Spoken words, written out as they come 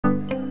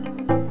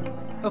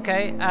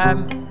Okay,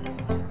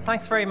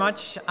 thanks very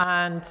much,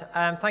 and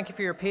thank you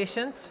for your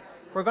patience.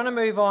 We're going to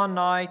move on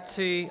now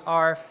to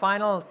our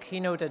final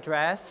keynote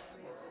address.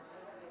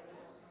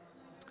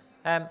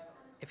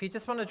 If you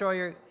just want to draw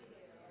your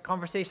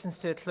conversations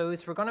to a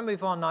close, we're going to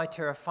move on now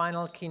to our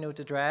final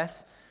keynote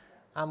address,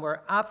 and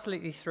we're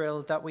absolutely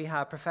thrilled that we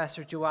have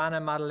Professor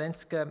Joanna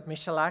Madalińska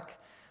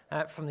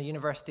Michalak from the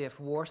University of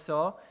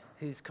Warsaw,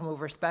 who's come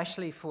over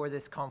especially for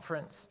this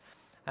conference.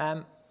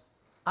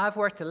 I've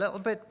worked a little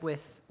bit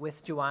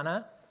with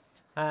Joanna,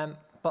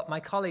 but my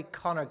colleague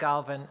Conor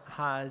Galvin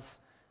has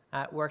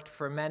worked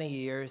for many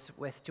years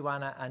with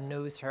Joanna and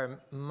knows her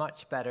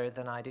much better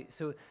than I do.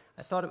 So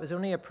I thought it was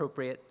only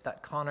appropriate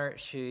that Conor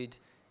should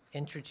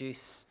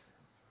introduce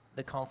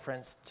the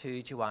conference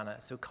to Joanna.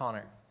 So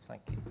Conor,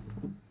 thank you.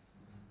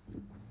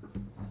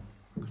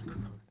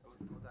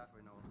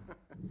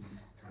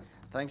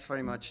 Thanks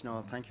very much,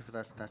 Noel. Thank you for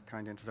that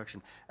kind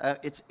introduction.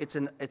 It's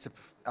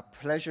a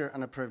pleasure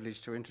and a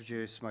privilege to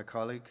introduce my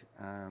colleague,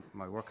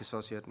 my work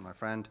associate and my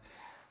friend,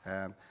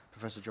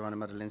 Professor Joanna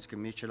Madalińska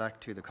Michalak,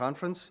 to the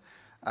conference.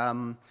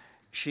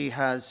 She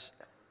has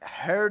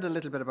heard a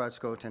little bit about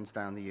SCOTENS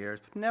down the years,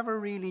 but never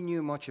really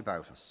knew much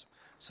about us.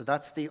 So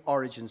that's the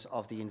origins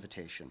of the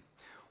invitation.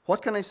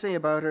 What can I say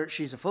about her?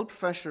 She's a full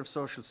professor of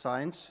social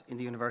science in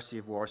the University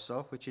of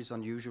Warsaw, which is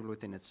unusual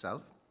within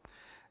itself.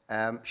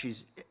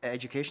 She's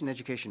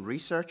education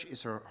research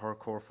is her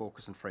core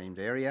focus and framed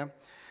area.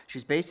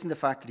 She's based in the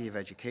Faculty of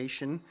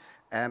Education.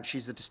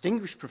 She's a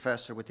distinguished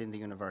professor within the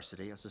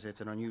university. As I say, it's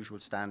an unusual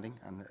standing,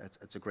 and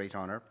it's a great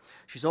honor.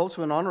 She's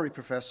also an honorary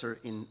professor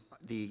in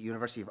the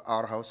University of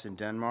Aarhus in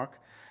Denmark,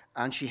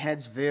 and she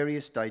heads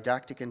various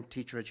didactic and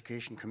teacher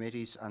education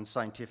committees and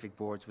scientific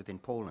boards within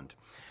Poland.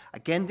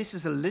 Again, this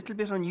is a little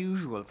bit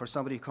unusual for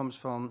somebody who comes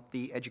from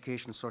the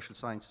education and social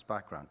sciences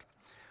background,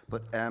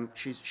 but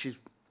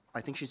I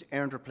think she's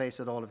earned her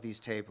place at all of these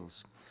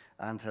tables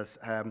and has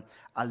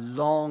a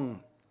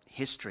long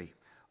history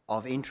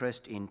of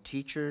interest in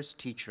teachers,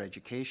 teacher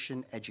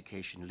education,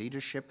 education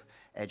leadership,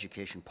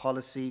 education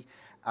policy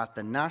at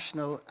the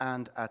national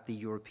and at the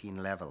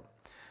European level.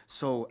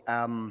 So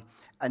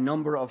a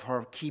number of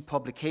her key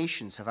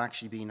publications have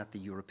actually been at the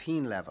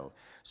European level.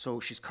 So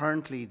she's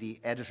currently the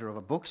editor of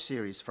a book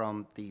series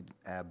from the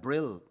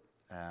Brill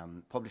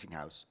publishing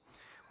house,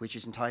 which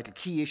is entitled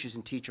Key Issues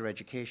in Teacher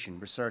Education,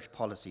 Research,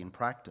 Policy and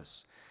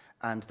Practice.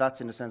 And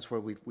that's in a sense where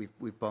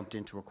we've bumped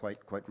into her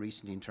quite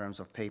recently in terms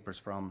of papers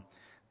from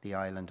the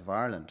island of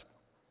Ireland.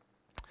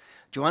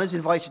 Joanna's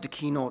invited to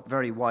Keynote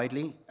very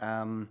widely,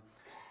 and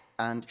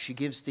she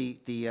gives the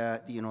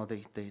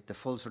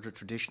full sort of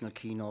traditional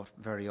keynote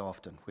very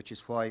often, which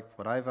is why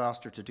what I've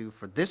asked her to do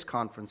for this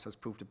conference has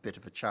proved a bit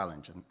of a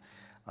challenge. And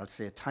I'll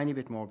say a tiny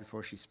bit more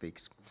before she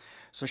speaks.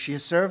 So she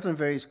has served on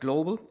various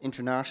global,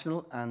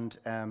 international and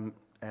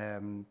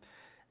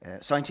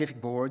scientific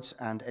boards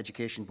and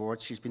education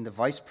boards. She's been the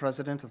Vice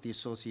President of the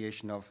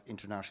Association of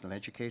International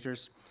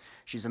Educators.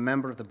 She's a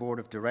member of the Board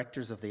of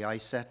Directors of the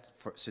ISET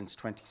since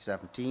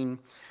 2017.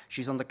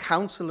 She's on the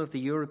Council of the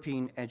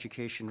European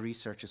Education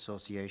Research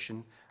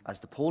Association as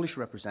the Polish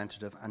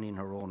representative and in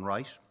her own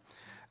right.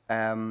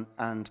 And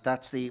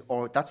that's the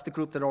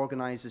group that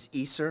organises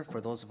ESER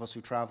for those of us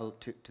who travel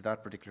to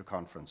that particular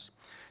conference.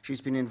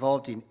 She's been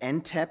involved in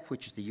NTEP,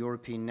 which is the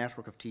European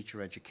Network of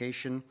Teacher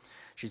Education.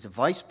 She's a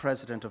vice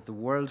president of the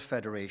World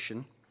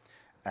Federation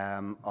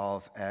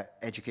of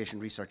Education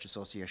Research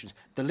Associations.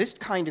 The list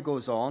kind of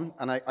goes on,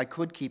 and I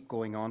could keep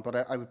going on,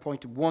 but I would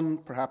point to one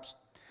perhaps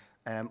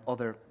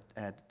other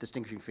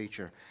distinguishing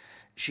feature.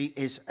 She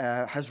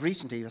has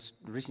recently, is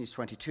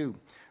 22,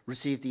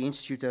 received the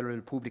Institut de la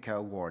Repubblica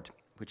Award,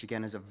 which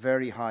again is a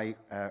very high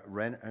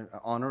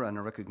honour and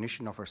a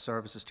recognition of her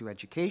services to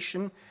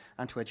education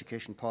and to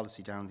education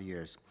policy down the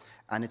years.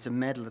 And it's a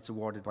medal that's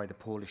awarded by the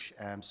Polish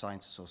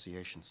science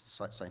associations,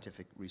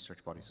 scientific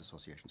research bodies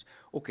associations.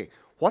 Okay,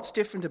 what's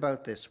different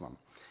about this one?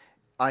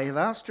 I have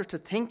asked her to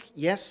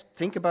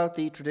think about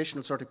the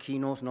traditional sort of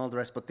keynote and all the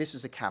rest, but this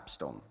is a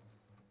capstone.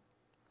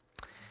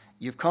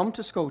 You've come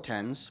to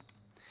SCOTENS,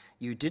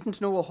 you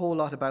didn't know a whole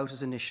lot about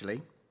us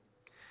initially.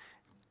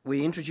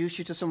 We introduced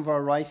you to some of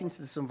our writings,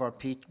 to some of our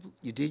people.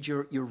 You did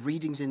your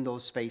readings in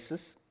those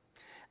spaces.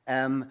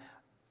 Come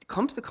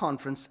to the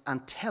conference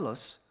and tell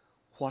us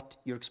what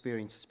your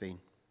experience has been.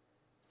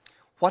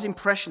 What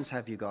impressions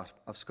have you got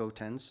of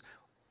SCOTENS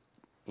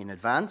in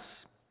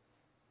advance?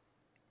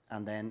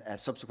 And then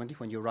subsequently,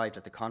 when you arrived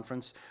at the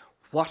conference,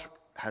 what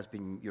has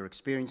been your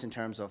experience in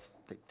terms of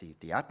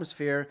the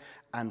atmosphere,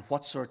 and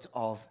what sorts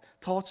of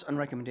thoughts and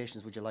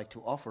recommendations would you like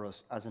to offer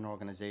us as an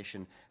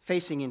organisation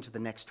facing into the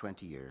next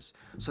 20 years?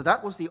 So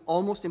that was the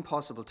almost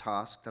impossible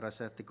task that I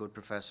set the good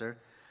professor,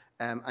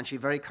 and she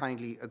very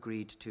kindly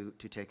agreed to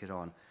take it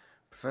on.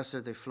 Professor,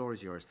 the floor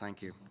is yours.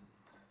 Thank you.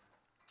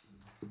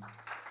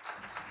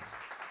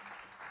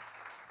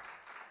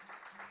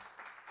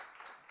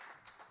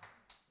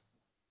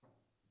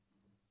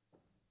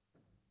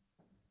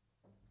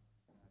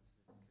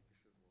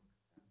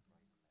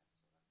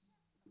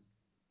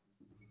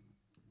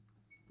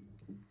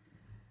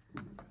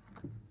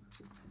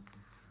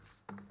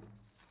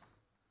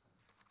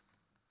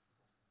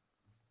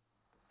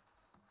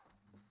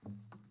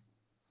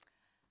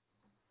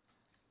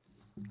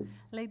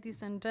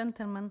 ladies and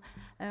gentlemen,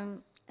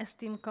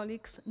 esteemed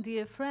colleagues,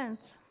 dear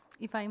friends,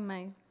 if I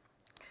may.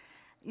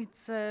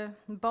 It's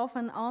both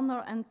an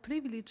honor and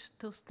privilege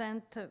to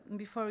stand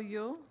before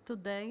you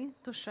today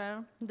to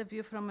share the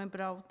view from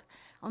abroad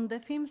on the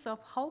themes of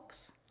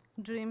hopes,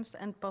 dreams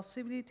and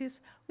possibilities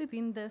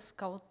within the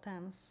Scout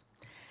terms.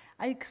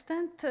 I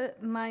extend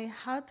my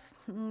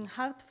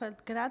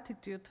heartfelt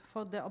gratitude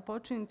for the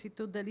opportunity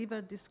to deliver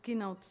this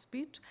keynote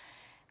speech,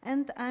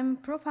 and I'm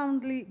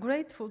profoundly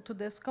grateful to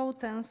the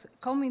Scoutens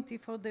Committee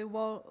for the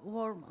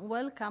warm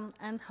welcome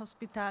and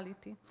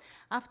hospitality.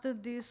 After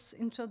this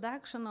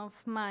introduction of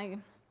my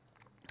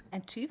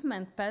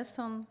achievement,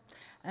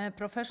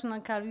 professional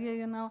career,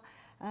 you know,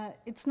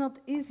 it's not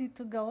easy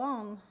to go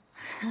on.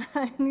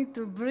 I need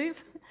to breathe.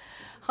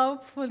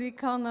 Hopefully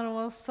Connor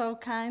was so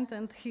kind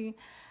and he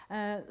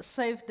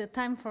saved the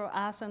time for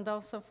us and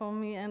also for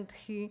me, and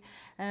he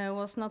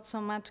was not so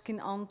much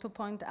keen on to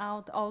point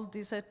out all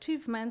these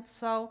achievements.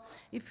 So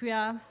if we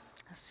are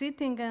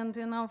sitting and,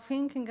 you know,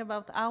 thinking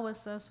about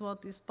ourselves,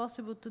 what is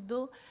possible to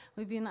do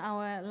within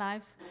our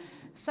life,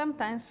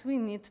 sometimes we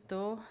need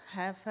to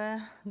have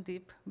a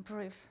deep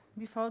breath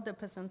before the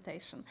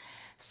presentation.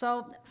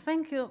 So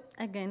thank you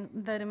again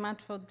very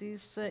much for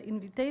this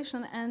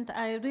invitation, and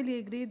I really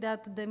agree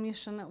that the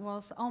mission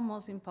was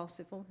almost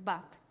impossible,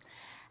 but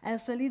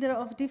as a leader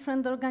of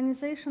different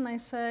organizations, I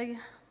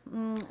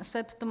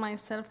said to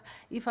myself,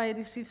 if I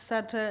receive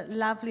such a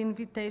lovely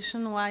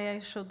invitation, why I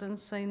shouldn't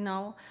say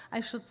no?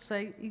 I should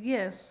say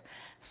yes.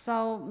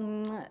 So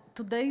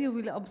today you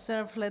will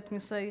observe, let me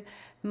say,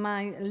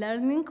 my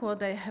learning,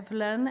 what I have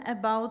learned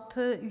about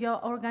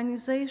your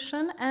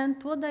organization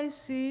and what I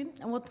see,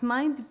 what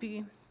might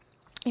be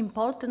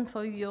important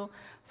for you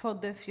for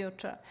the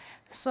future.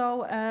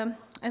 So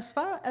as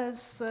far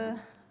as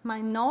my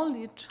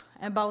knowledge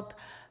about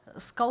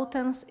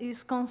Scoutens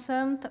is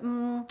concerned,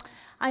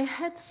 I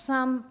had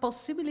some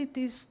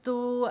possibilities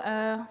to,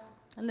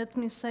 let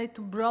me say,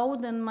 to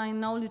broaden my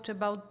knowledge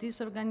about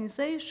this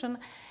organization.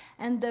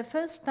 And the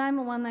first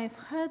time when I've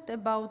heard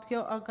about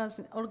your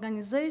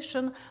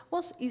organization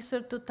was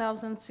Easter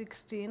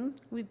 2016,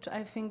 which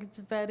I think is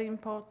very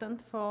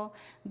important for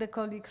the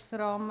colleagues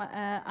from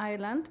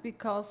Ireland,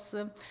 because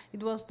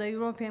it was the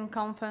European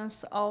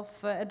Conference of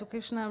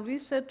Educational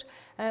Research,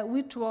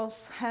 which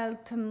was held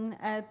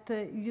at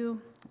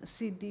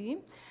UCD.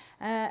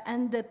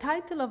 And the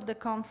title of the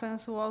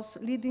conference was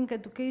Leading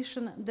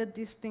Education, the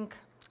Distinct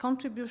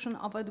Contribution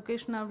of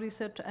Educational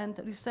Research and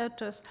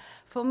Researchers.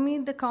 For me,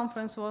 the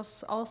conference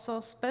was also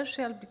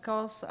special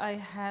because I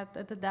had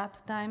at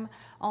that time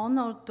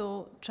honor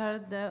to chair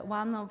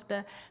one of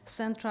the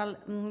central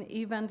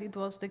event. It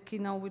was the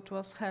keynote, which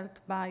was held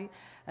by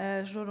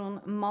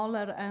Jeroen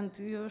Moller, and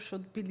you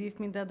should believe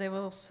me that I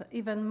was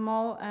even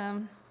more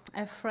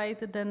afraid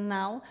than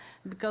now,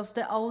 because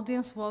the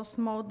audience was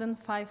more than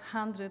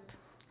 500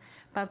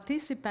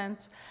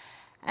 participants.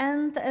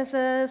 And as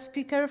a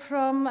speaker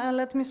from,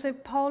 let me say,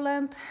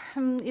 Poland,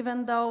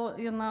 even though,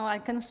 you know, I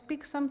can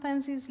speak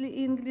sometimes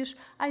easily English,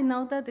 I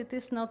know that it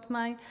is not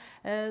my,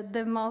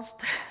 the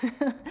most,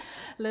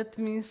 let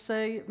me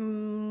say,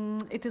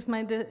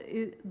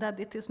 that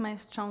it is my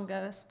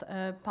strongest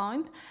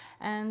point.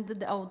 And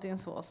the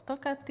audience was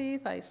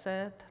talkative. I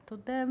said to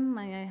them,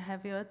 may I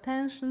have your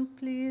attention,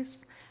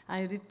 please?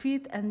 I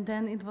repeat, and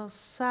then it was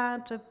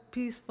such a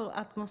peaceful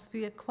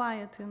atmosphere,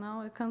 quiet, you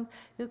know,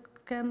 you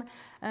can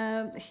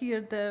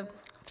hear the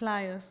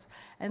flyers,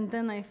 and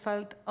then I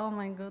felt, oh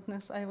my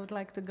goodness, I would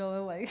like to go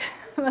away,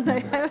 but I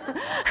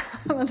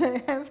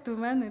have to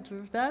manage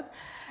with that,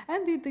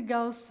 and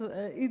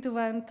it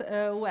went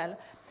well.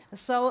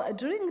 So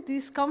during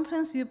this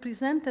conference, you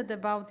presented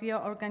about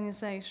your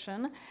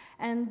organization,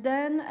 and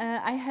then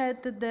I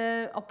had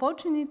the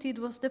opportunity. It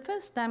was the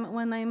first time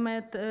when I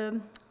met.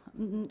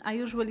 I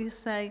usually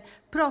say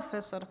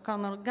Professor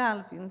Connor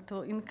Galvin,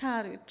 to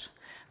encourage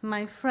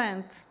my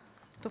friend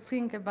to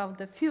think about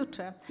the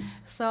future.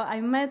 So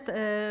I met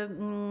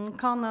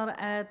Connor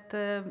at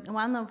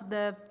one of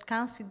the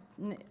Council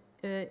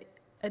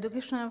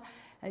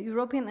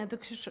European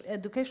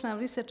Educational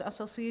Research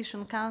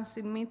Association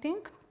Council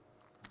meeting,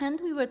 and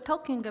we were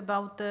talking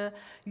about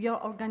your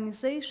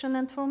organization,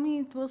 and for me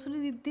it was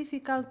really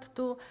difficult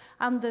to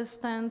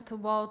understand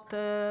what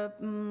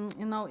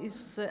you know,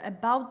 is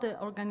about the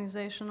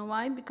organization.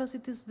 Why? Because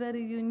it is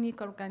very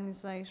unique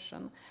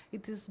organization.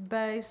 It is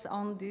based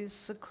on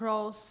this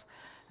cross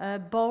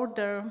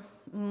border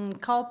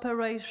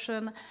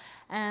cooperation,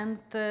 and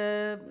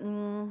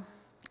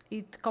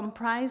it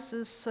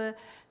comprises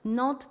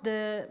not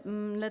the,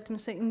 let me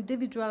say,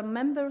 individual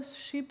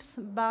memberships,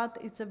 but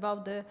it's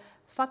about the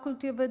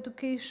Faculty of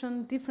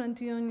Education,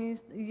 different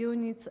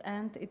units,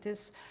 and it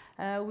is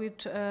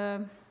which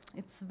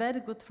it's very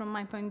good from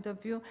my point of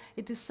view.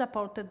 It is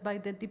supported by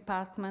the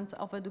departments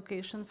of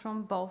education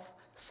from both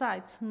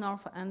sides,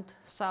 north and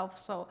south.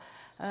 So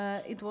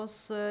it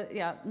was,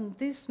 yeah,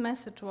 this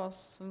message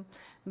was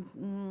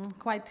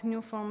quite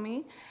new for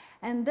me.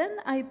 And then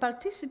I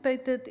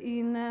participated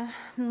in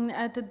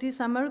at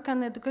this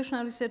American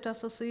Educational Research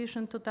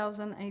Association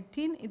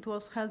 2018. It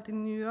was held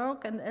in New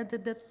York, and at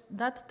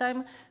that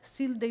time,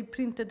 still they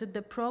printed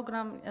the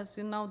program. As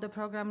you know, the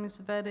program is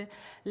very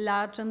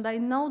large, and I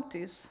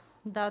noticed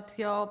that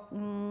your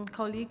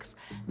colleagues,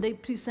 they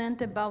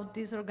present about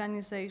this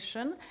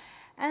organization.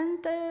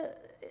 And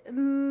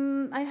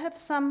I have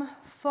some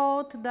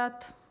thought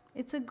that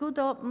it's a good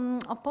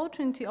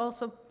opportunity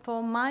also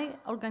for my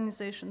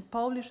organization,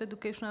 Polish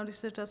Educational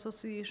Research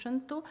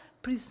Association, to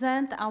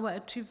present our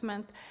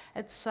achievement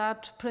at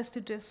such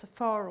prestigious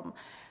forum.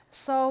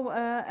 So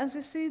as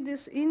you see,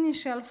 these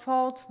initial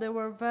thoughts, they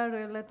were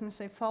very, let me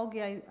say,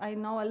 foggy. I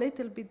know a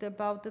little bit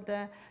about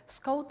the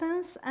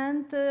Scoutens,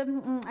 and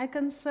I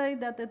can say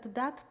that at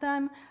that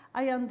time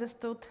I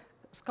understood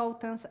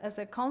Scoutens as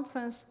a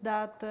conference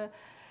that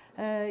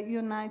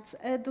unites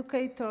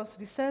educators,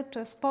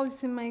 researchers,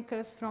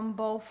 policymakers from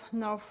both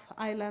North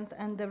Ireland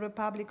and the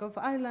Republic of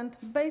Ireland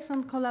based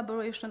on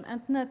collaboration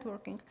and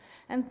networking.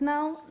 And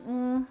now,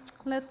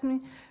 let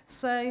me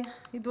say,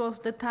 it was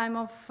the time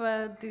of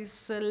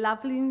this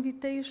lovely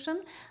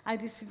invitation. I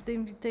received the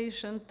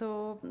invitation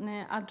to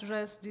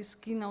address this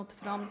keynote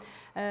from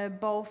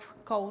both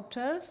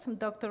co-chairs,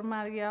 Dr.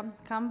 Maria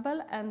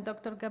Campbell and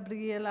Dr.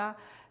 Gabriela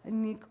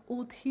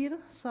Nick-Udhir.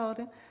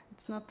 Sorry,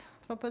 it's not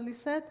properly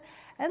said.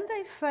 And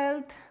I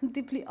felt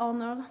deeply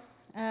honored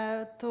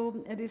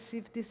to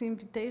receive this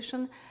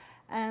invitation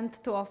and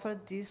to offer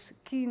this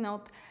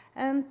keynote.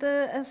 And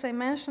as I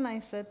mentioned, I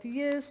said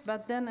yes,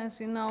 but then,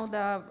 as you know,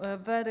 there are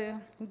very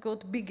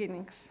good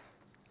beginnings.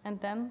 And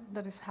then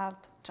there is hard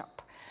job.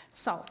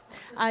 So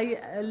I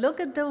look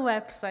at the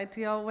website,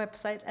 your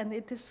website, and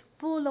it is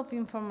full of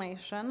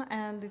information,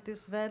 and it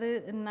is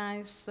very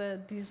nice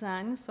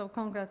design, so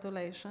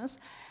congratulations.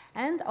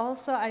 And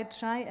also I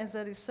try as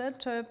a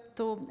researcher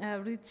to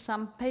read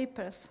some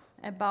papers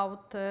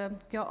about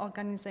your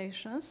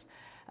organization,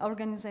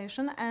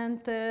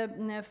 and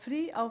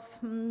three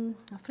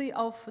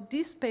of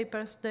these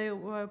papers, they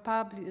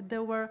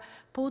were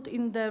put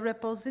in the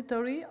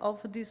repository of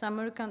this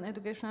American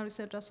Educational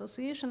Research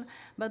Association.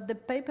 But the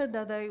paper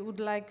that I would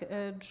like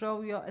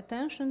draw your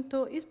attention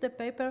to is the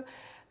paper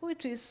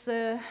which is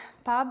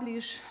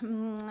published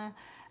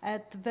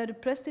at very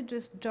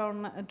prestigious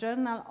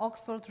journal,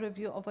 Oxford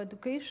Review of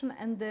Education,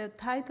 and the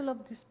title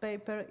of this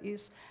paper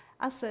is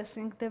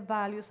Assessing the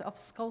Values of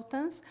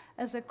Scoutens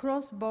as a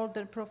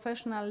Cross-Border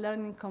Professional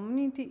Learning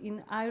Community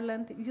in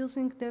Ireland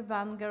using the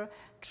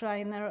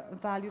Wenger-Trainer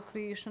Value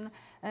Creation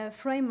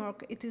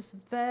Framework. It is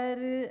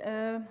very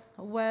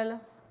well,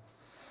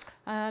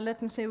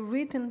 let me say,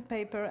 written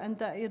paper,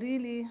 and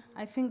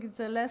I think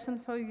it's a lesson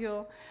for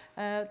you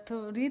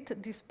to read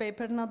this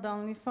paper, not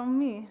only for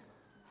me,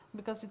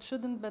 because it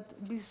shouldn't but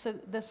be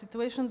the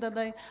situation that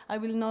I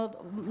will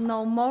not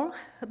know more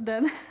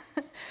than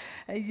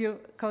you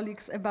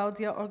colleagues about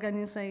your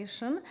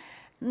organization.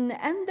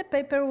 And the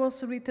paper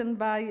was written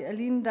by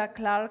Linda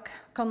Clark,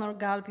 Connor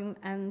Galvin,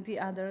 and the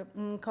other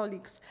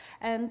colleagues.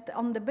 And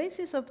on the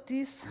basis of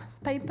these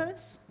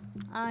papers,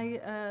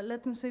 I,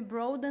 let me say,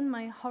 broadened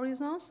my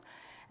horizons,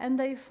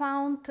 and I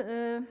found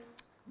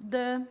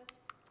the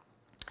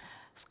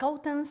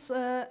Scoutens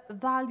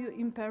value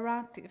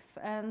imperative,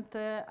 and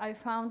I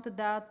found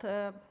that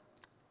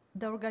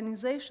the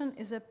organization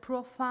is a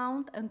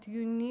profound and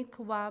unique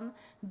one,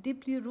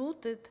 deeply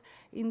rooted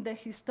in the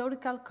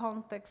historical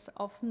context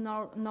of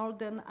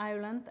Northern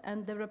Ireland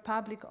and the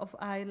Republic of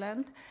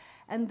Ireland.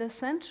 And the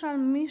central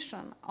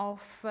mission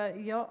of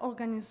your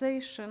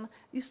organization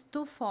is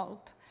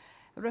twofold,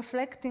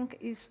 reflecting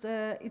its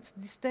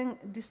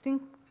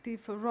distinctive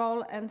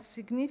role and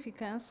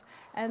significance,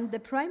 and the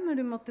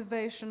primary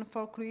motivation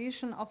for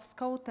creation of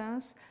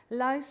Scoutens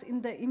lies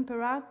in the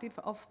imperative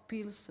of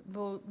peace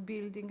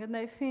building. And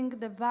I think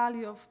the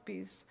value of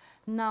peace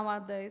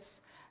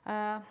nowadays,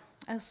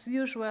 as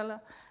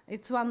usual,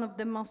 it's one of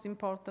the most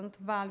important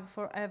values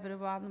for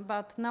everyone.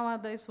 But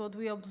nowadays what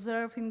we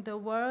observe in the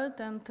world,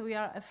 and we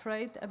are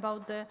afraid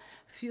about the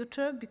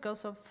future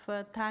because of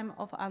time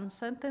of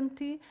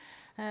uncertainty,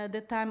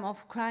 the time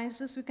of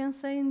crisis, we can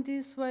say in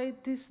this way,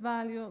 this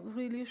value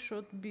really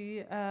should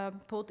be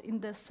put in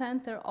the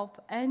center of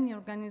any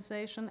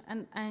organization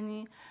and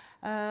any,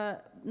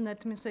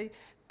 let me say,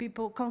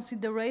 people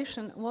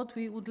consideration what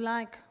we would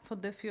like for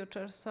the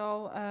future.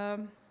 So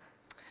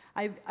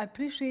I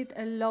appreciate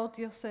a lot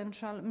your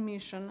central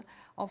mission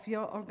of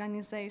your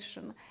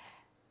organization.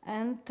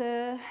 And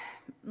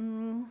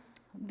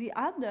the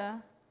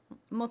other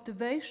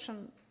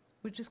motivation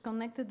which is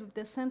connected with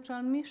the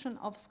central mission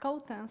of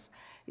Scoutens,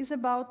 is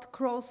about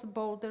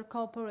cross-border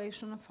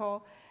cooperation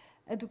for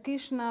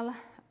educational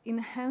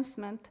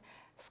enhancement.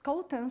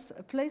 Scoutens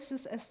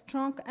places a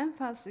strong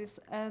emphasis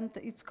and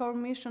its core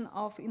mission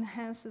of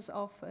enhances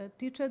of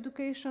teacher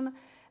education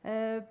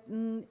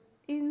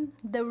in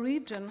the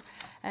region.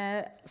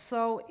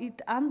 So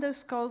it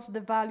underscores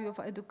the value of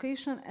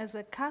education as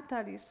a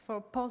catalyst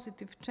for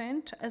positive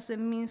change, as a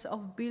means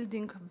of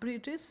building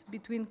bridges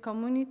between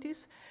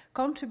communities,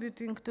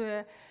 contributing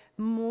to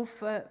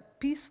a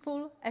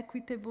peaceful,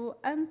 equitable,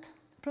 and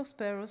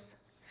prosperous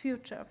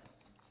future.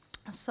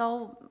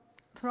 So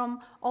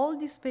from all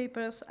these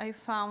papers, I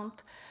found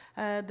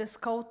the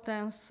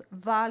Scoutens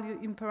value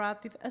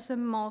imperative as a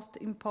most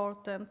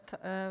important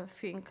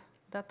thing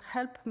that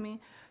helped me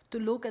to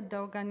look at the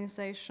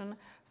organization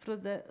through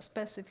the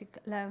specific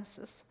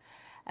lenses.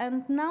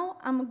 And now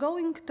I'm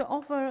going to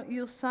offer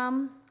you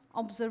some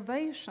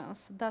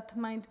observations that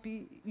might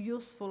be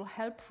useful,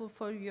 helpful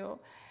for you.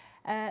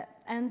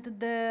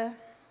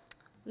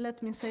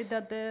 Let me say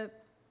that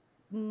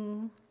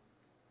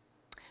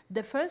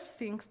the first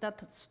things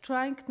that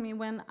struck me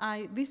when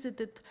I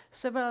visited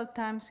several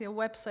times your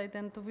website,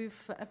 and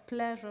with a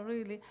pleasure,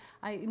 really,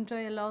 I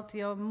enjoy a lot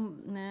your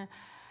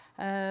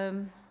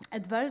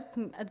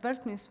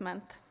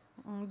advertisement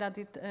that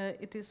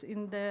it is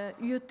in the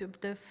YouTube,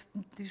 the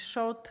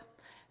short,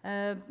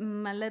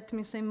 let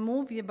me say,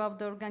 movie about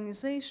the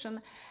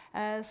organization.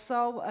 I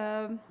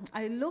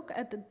look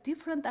at the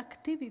different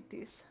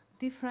activities,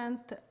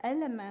 different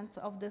elements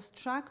of the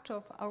structure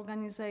of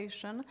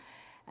organization.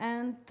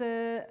 And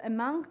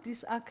among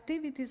these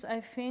activities,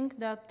 I think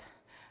that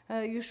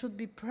you should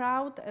be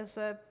proud as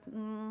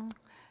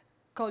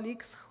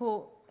colleagues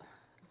who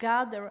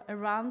gather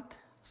around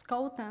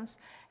Scoutens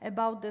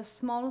about the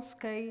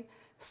small-scale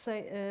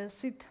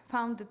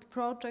seed-funded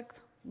project,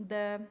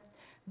 the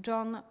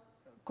John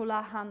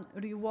Culahan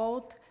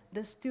Reward,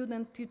 the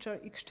student-teacher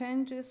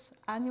exchanges,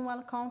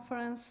 annual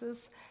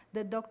conferences,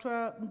 the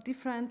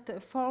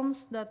different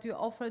forms that you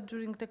offer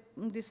during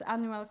these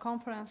annual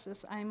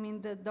conferences. I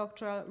mean the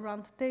doctoral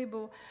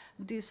roundtable,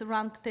 these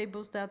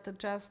roundtables that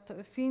just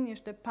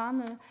finished, the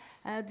panel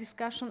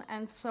discussion,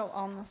 and so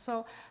on.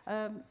 So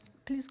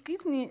please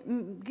give me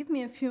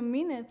a few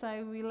minutes.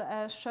 I will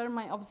share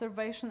my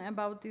observation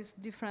about these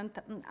different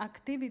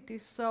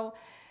activities. So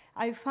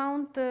I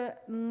found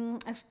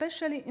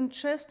especially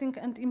interesting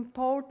and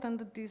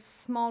important this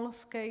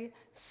small-scale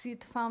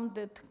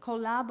seed-funded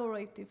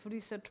collaborative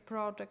research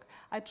project.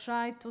 I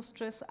try to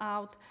stress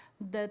out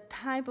the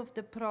type of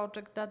the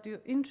project that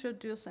you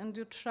introduce, and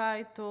you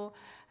try to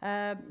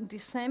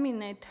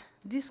disseminate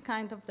this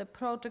kind of the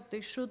project.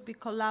 They should be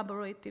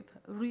collaborative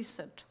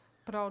research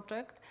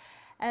project.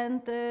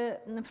 And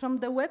from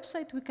the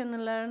website we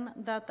can learn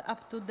that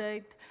up to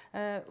date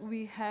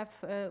we have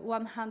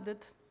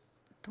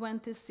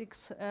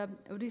 126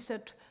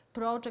 research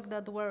projects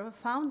that were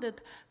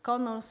founded.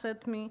 Connor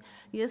said me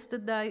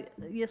yesterday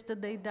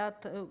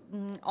that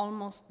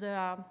almost there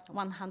are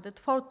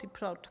 140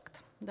 projects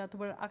that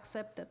were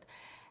accepted.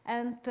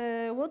 And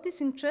what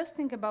is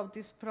interesting about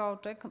this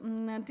project,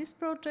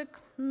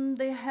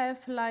 they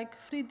have like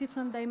 3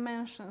 different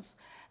dimensions.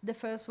 The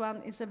first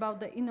one is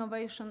about the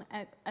innovation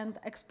and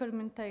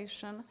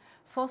experimentation,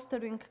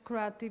 fostering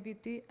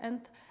creativity,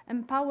 and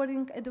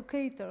empowering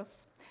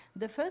educators.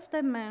 The first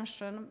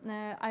dimension,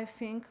 I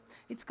think,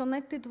 it's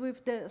connected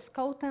with the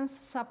Scoutens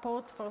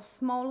support for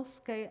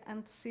small-scale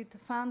and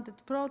seed-funded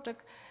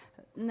projects,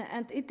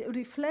 and it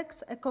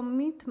reflects a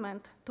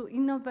commitment to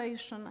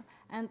innovation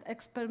and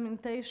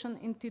experimentation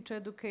in teacher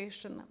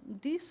education.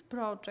 This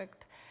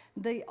project,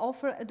 they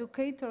offer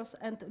educators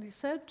and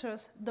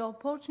researchers the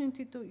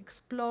opportunity to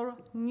explore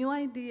new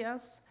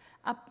ideas,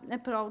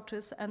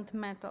 approaches, and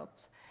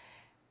methods.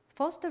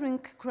 Fostering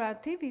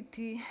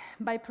creativity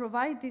by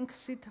providing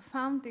seed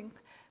funding,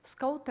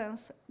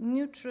 Scoutens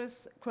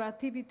nurtures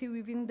creativity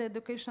within the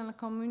educational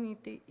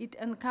community. It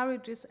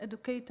encourages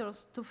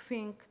educators to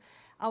think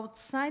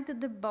outside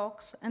the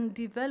box and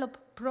develop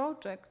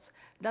projects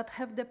that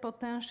have the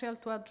potential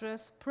to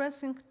address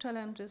pressing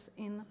challenges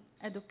in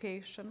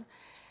education.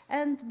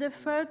 And the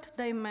third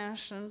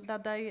dimension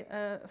that I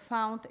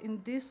found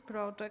in this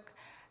project,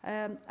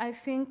 I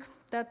think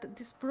that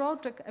this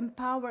project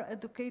empowers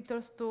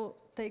educators to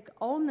take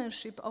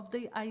ownership of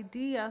the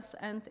ideas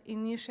and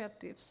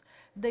initiatives.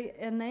 They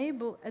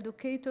enable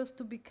educators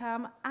to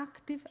become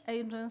active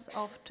agents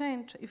of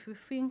change. If we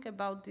think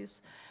about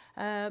this,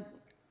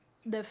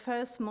 the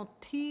first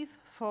motive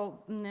for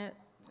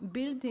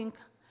building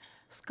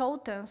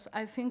Scoutens,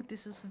 I think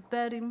this is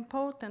very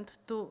important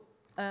to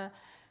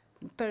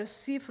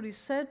perceive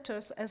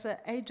researchers as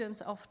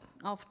agents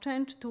of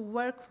change to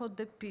work for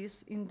the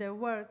peace in the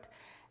world.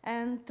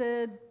 And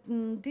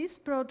this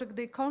project,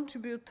 they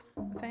contribute,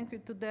 thank you,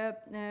 to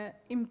the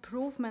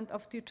improvement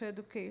of teacher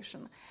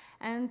education.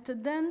 And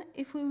then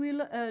if we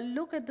will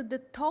look at the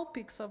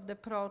topics of the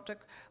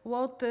project,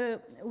 what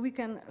we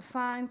can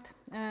find,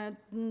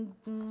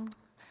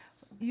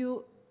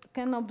 you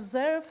can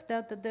observe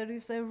that there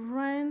is a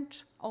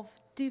range of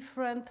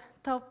different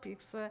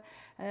topics, there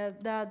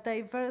are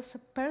diverse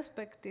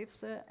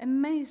perspectives,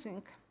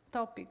 amazing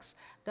topics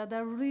that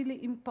are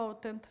really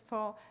important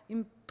for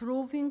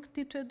improving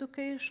teacher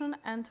education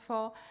and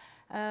for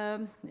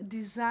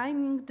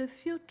designing the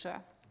future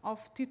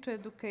of teacher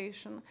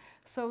education.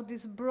 So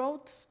this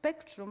broad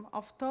spectrum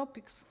of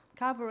topics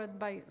covered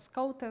by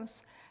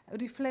Scoutens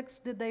reflects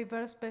the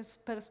diverse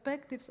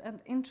perspectives and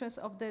interests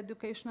of the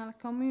educational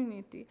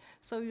community.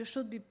 So you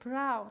should be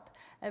proud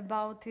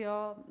about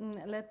your,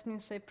 let me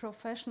say,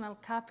 professional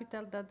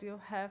capital that you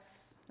have,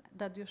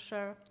 that you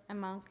share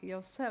among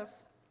yourself.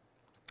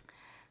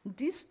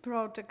 This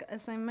project,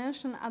 as I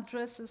mentioned,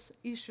 addresses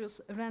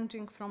issues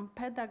ranging from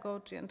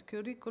pedagogy and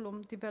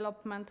curriculum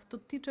development to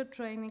teacher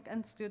training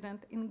and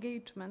student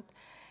engagement.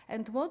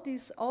 And what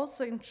is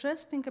also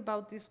interesting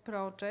about this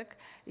project,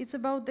 it's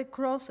about the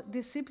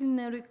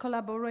cross-disciplinary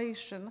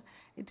collaboration.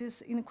 It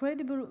is an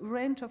incredible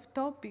range of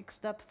topics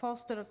that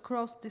foster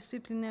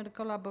cross-disciplinary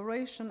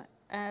collaboration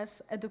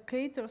as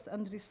educators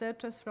and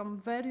researchers from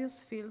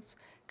various fields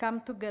come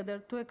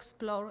together to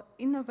explore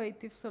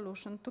innovative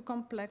solutions to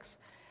complex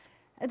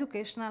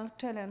educational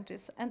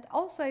challenges. And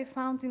also I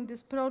found in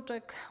this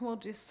project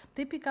what is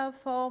typical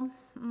for,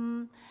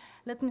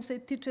 let me say,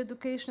 teacher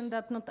education,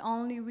 that not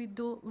only we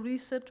do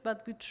research,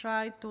 but we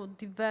try to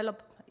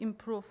develop,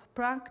 improve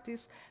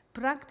practice,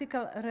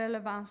 practical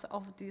relevance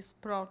of this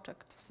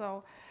project.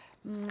 So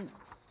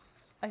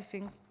I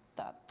think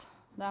that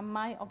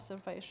my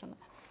observation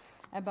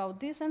about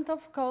this. And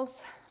of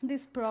course,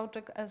 this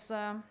project as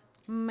a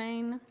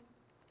main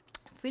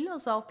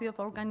philosophy of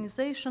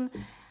organization,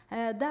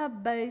 they are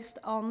based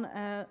on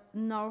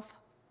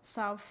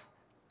North-South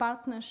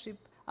partnership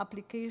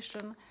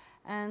application,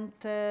 and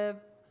there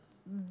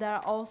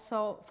are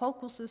also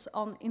focuses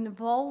on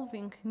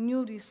involving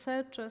new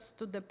researchers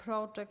to the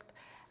project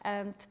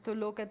and to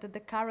look at the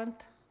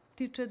current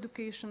teacher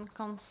education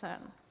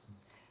concern.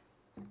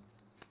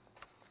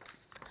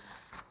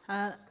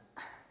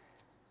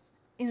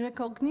 In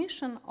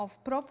recognition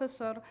of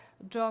Professor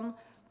John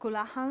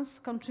Culahan's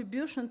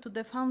contribution to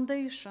the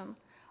foundation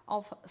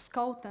of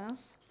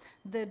Scoutens,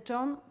 the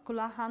John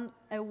Culahan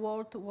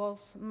Award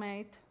was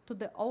made to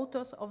the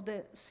authors of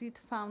the seed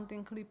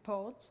founding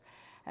reports.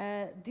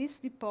 These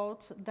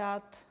reports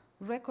that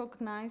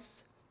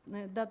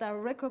are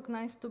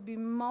recognized to be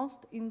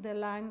most in the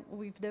line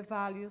with the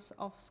values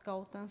of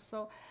Scoutens.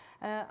 So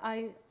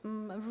I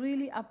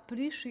really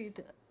appreciate,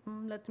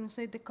 let me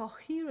say, the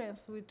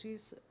coherence which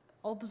is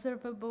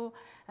observable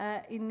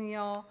in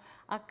your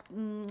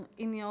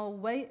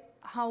way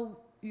how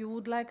you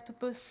would like to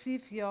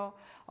perceive your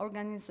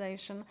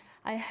organization.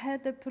 I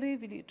had the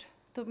privilege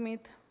to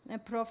meet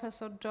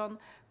Professor John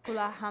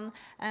Culahan,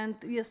 and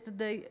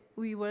yesterday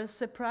we were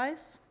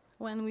surprised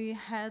when we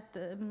had,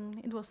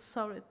 it was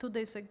 2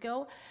 days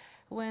ago,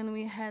 when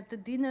we had the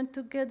dinner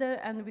together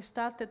and we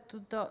started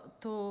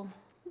to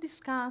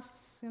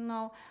discuss, you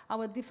know,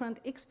 our different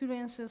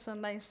experiences,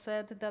 and I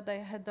said that I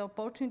had the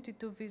opportunity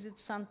to visit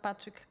St.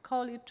 Patrick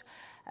College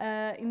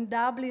in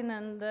Dublin,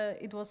 and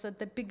it was at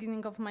the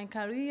beginning of my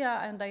career,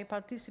 and I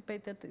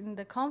participated in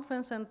the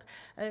conference, and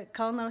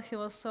Connor, he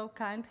was so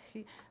kind,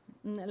 he,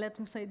 let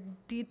me say,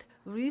 did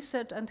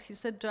research, and he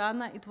said,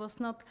 Joanna, it was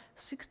not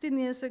 16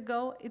 years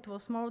ago, it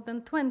was more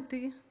than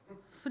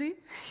 23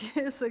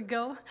 years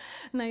ago,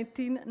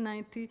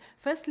 1990.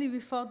 Firstly, we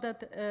thought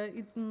that,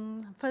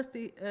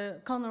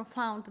 Connor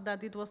found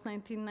that it was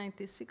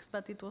 1996,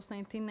 but it was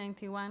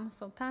 1991,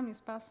 so time is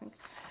passing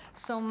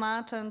so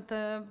much, and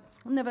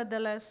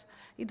nevertheless,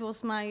 it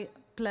was my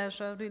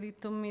pleasure really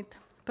to meet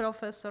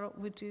Professor,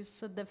 which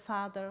is the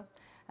father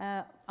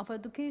of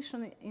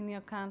education in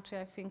your country,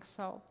 I think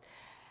so.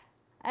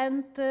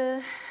 And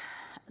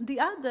the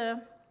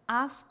other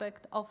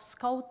aspect of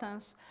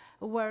Scoutens'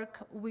 work,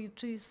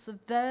 which is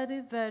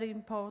very, very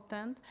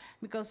important,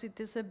 because it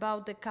is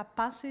about the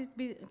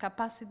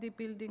capacity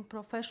building,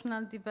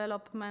 professional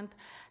development,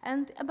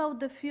 and about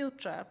the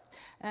future.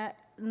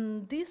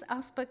 This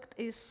aspect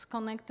is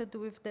connected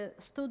with the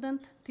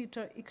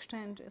student-teacher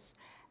exchanges.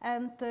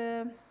 And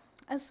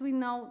as we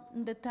know,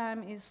 the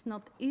time is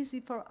not easy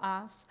for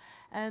us,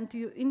 and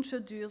you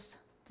introduce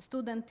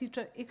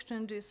student-teacher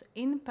exchanges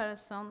in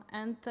person,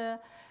 and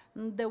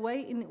the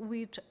way in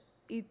which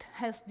it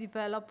has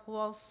developed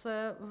was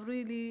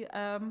really,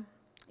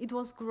 it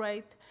was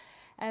great.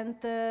 And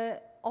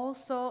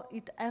also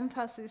the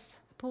emphasis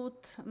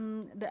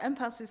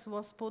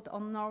was put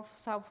on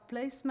North-South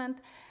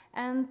placement,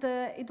 and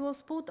it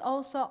was put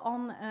also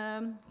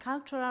on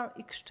cultural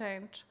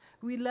exchange.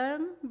 We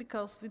learn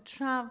because we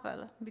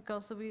travel,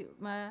 because we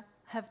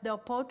have the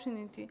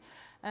opportunity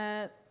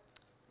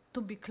to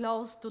be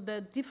close to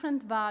the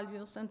different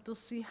values and to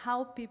see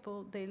how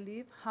people they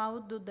live, how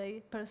do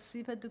they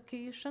perceive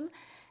education.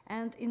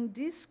 And in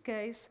this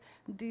case,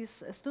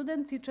 these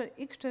student-teacher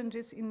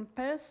exchanges in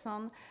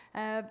person,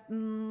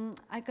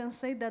 I can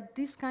say that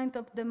this kind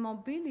of the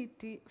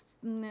mobility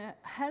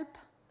help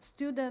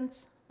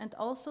students and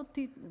also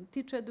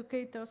teacher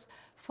educators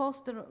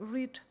foster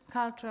rich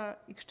cultural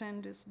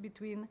exchanges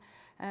between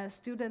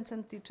students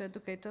and teacher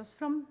educators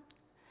from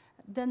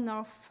the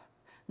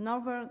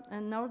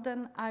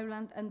Northern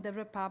Ireland and the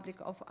Republic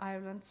of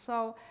Ireland.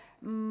 So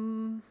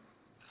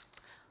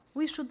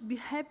we should be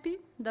happy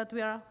that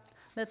we are,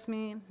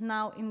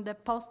 now in the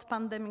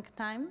post-pandemic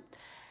time.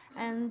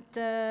 and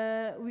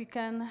we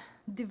can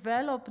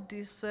develop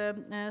these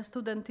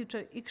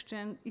student-teacher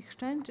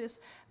exchanges.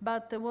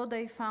 But what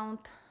I found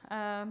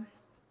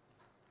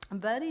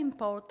very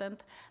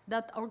important,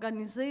 that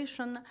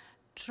organization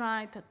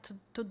tried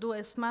to do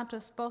as much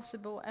as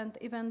possible, and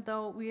even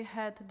though we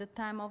had the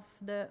time of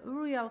the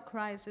real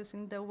crisis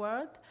in the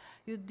world,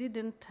 you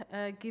didn't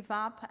give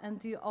up,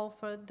 and you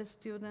offered the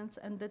students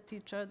and the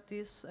teacher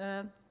these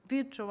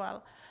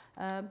virtual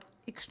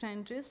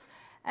exchanges.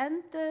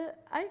 And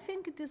I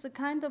think it is a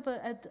kind of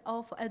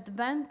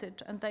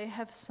advantage, and I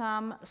have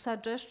some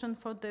suggestion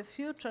for the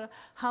future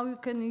how you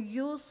can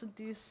use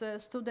these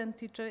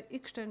student-teacher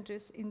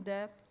exchanges in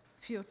the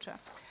future.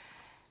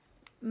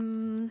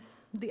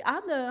 The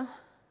other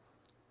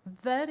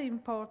very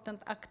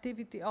important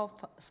activity of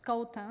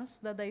Scoutens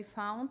that I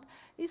found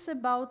is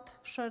about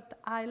shared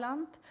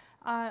Iceland,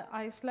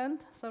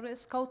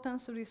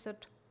 Scoutens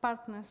Research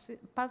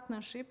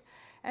Partnership,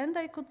 and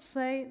I could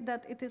say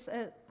that it is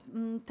a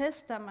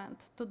testament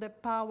to the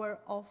power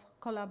of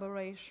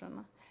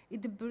collaboration.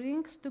 It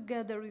brings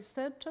together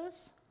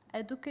researchers,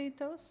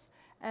 educators,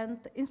 and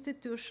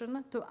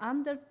institutions to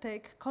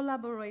undertake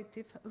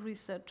collaborative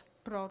research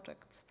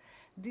projects.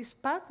 This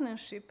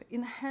partnership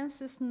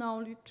enhances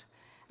knowledge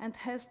and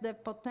has the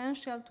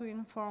potential to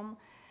inform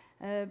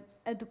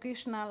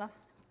educational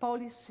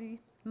policy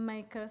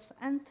makers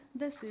and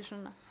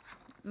decision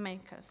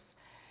makers.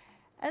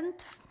 And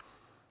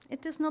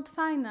it is not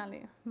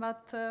finally,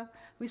 but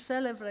we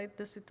celebrate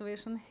the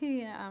situation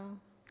here.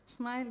 I'm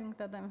smiling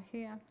that I'm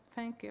here.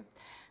 Thank you.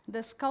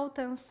 The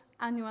Scoutens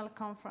Annual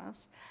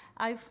Conference.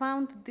 I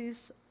found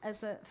this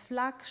as a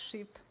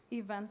flagship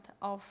event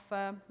of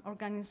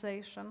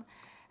organization.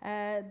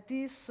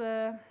 This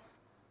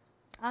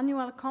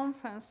annual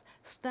conference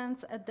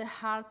stands at the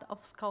heart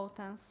of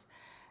Scoutens.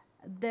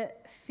 The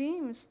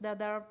themes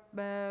that are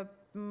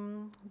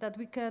that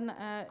we can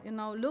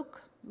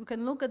we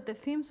can look at the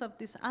themes of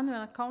this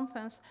annual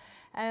conference,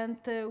 and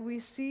we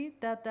see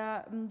that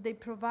they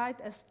provide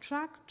a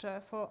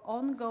structure for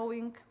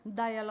ongoing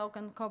dialogue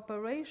and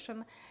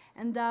cooperation,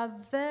 and they are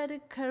very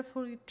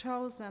carefully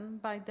chosen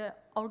by the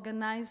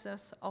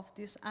organizers of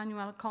these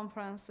annual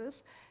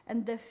conferences,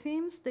 and the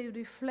themes, they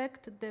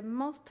reflect the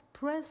most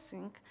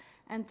pressing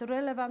and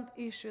relevant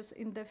issues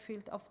in the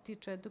field of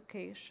teacher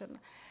education.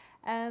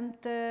 And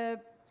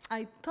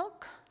I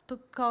talked to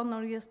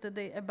Connor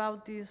yesterday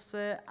about these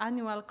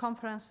annual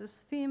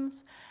conferences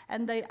themes,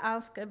 and they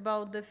asked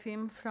about the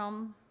theme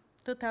from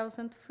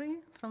 2003,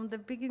 from the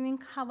beginning.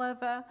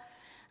 However,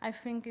 I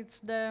think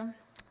it's the,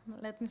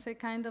 let me say,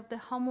 kind of the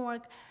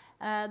homework.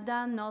 They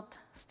are not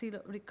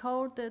still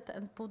recorded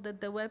and put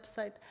at the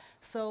website,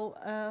 so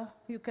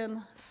you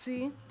can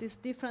see these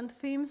different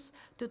themes.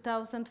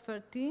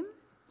 2013,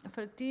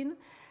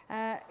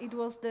 it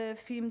was the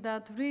theme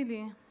that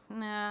really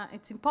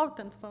it's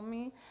important for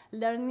me,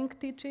 learning,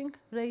 teaching,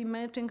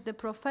 reimagining the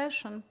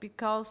profession,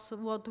 because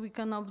what we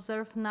can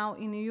observe now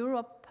in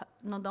Europe,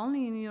 not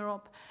only in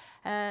Europe,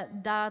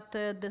 that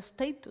the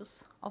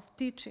status of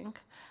teaching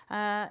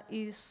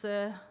is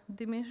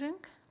diminishing.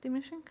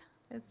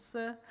 It's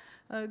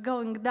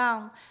going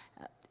down.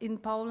 In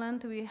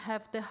Poland, we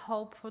have the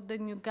hope for the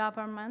new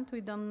government.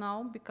 We don't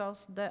know,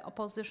 because the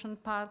opposition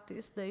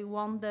parties, they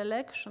won the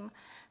election,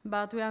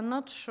 but we are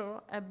not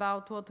sure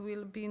about what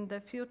will be in the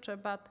future.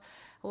 But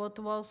what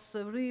was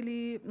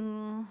really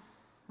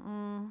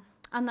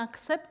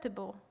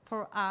unacceptable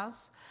for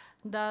us,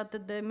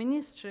 that the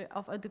Ministry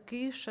of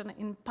Education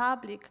in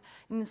public,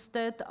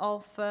 instead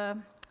of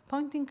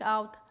pointing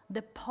out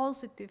the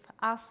positive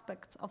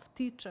aspects of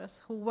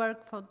teachers who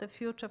work for the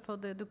future, for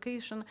the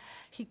education,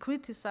 he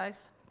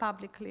criticized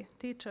publicly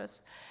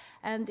teachers.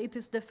 And it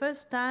is the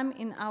first time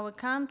in our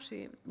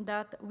country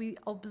that we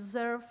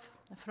observe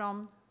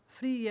from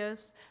 3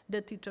 years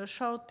the teacher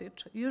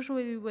shortage.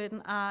 Usually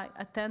when I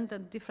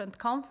attended different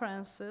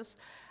conferences,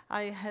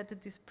 I had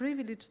this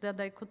privilege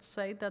that I could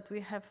say that we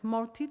have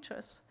more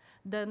teachers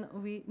than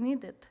we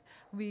needed.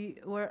 We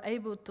were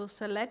able to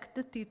select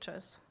the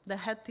teachers. The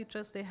head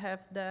teachers, they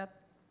have the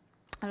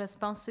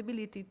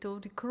responsibility to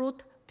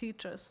recruit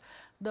teachers,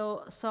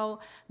 so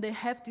they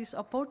have this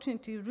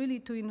opportunity really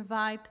to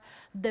invite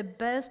the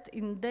best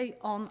in their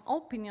own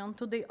opinion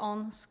to their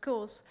own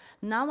schools.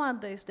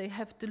 Nowadays they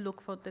have to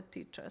look for the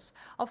teachers.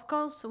 Of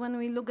course, when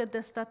we look at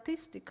the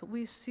statistic,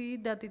 we see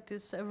that it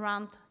is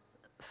around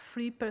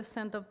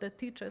 3% of the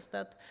teachers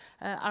that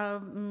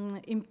are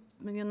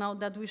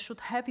that we should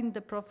have in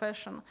the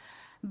profession.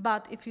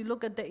 But if you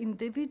look at the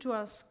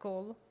individual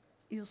school,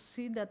 you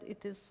see that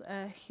it is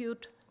a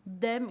huge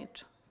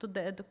damage to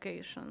the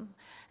education.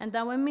 And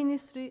our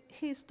ministry,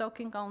 he is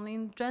talking only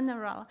in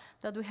general,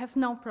 that we have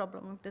no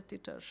problem with the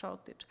teacher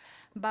shortage.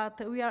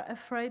 But we are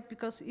afraid,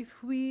 because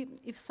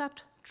if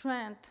such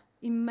trend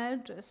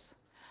emerges,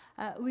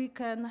 we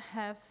can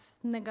have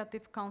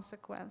negative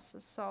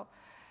consequences. So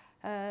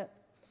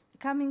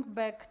coming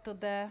back to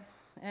the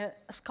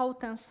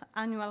Scouten's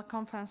annual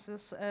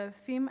conference's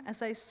theme.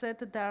 As I said,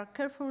 they are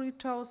carefully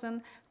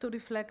chosen to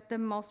reflect the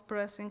most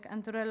pressing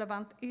and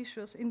relevant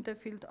issues in the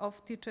field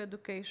of teacher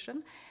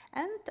education.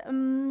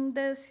 And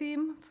the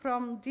theme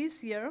from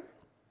this year,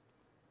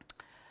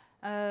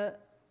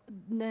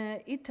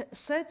 it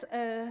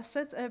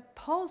sets a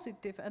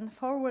positive and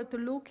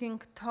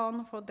forward-looking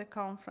tone for the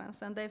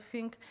conference. And I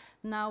think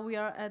now we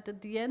are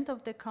at the end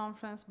of the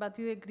conference, but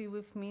you agree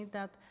with me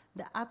that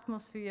the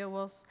atmosphere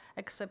was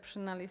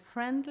exceptionally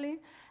friendly,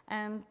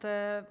 and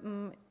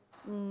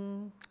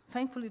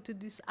thankfully to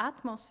this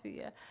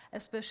atmosphere,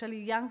 especially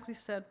young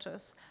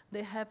researchers,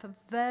 they have a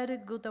very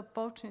good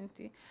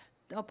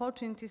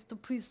opportunities to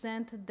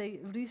present their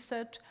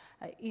research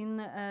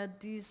in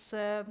these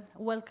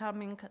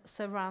welcoming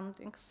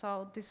surroundings.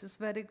 So this is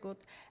very good.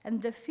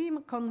 And the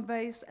theme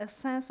conveys a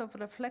sense of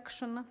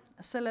reflection,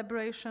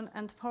 celebration,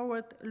 and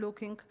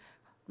forward-looking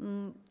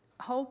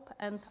hope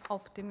and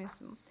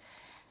optimism.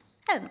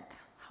 And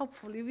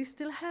hopefully we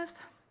still have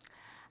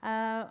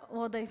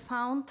what I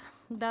found,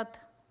 that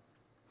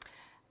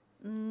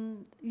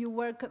you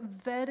work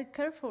very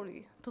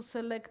carefully to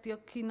select your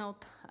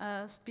keynote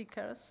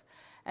speakers.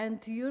 And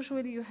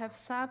usually you have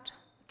such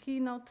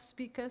keynote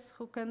speakers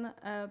who can,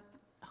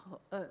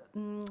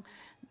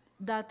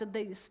 that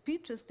their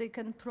speeches, they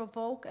can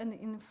provoke and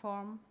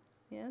inform,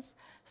 yes?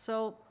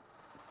 So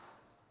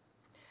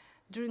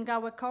during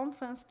our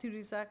conference,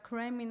 Teresa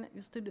Kremin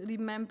used to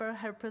remember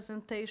her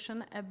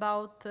presentation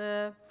about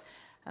the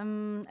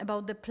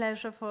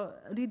pleasure for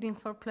reading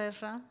for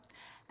pleasure,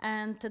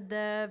 and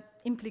the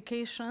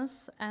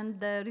implications and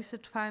the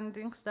research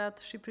findings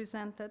that she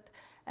presented.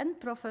 And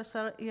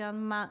Professor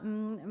Ian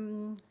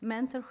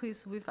Mentor, who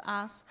is with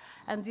us,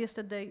 and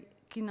yesterday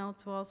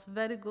keynote was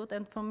very good,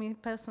 and for me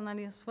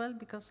personally as well,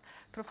 because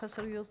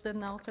Professor used the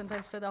notes, and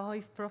I said, oh,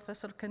 if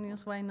Professor can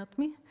use, why not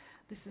me?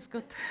 This is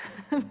good.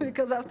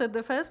 Because after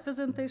the first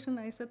presentation,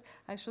 I said,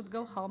 I should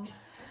go home.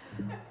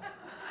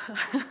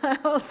 I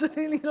was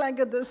really like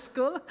at the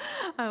school.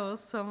 I was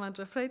so much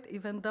afraid,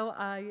 even though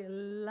I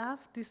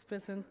loved this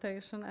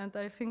presentation, and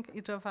I think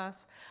each of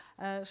us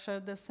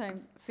shared the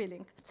same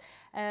feeling.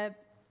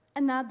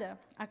 Another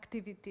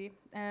activity,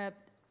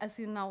 as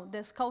you know,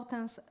 the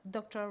Scouten's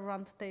Doctoral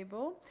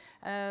Roundtable.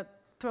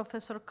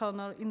 Professor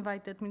Connor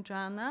invited me,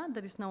 Joanna.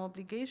 There is no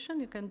obligation.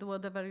 You can do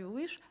whatever you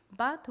wish.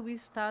 But we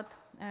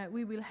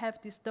will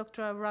have these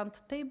doctoral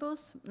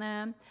roundtables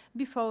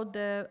before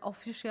the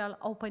official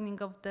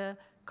opening of the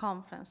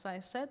conference. So I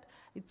said,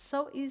 it's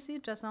so easy,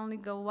 just only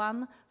go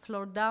one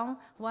floor down.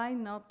 Why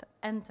not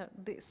enter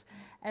this?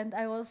 And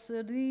I was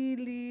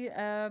really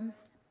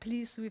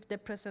pleased with the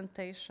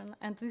presentation,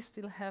 and we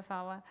still have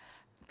our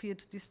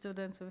PhD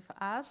students with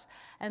us.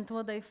 And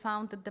what I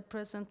found at the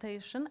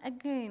presentation,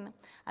 again,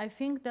 I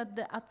think that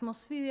the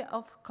atmosphere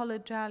of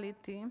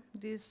collegiality,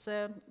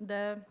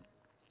 the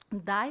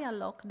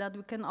dialogue that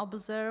we can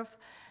observe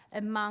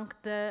among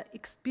the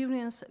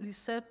experienced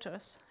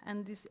researchers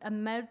and these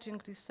emerging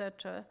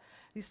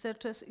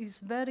researchers is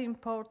very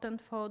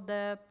important for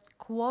the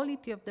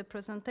quality of the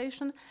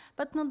presentation,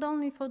 but not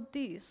only for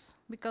this,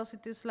 because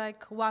it is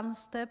like one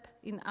step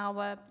in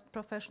our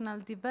professional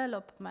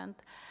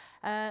development.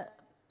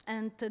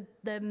 And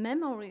the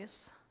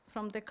memories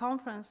from the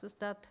conferences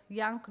that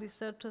young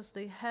researchers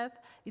they have,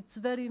 it's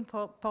very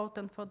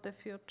important for the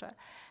future.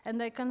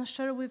 And I can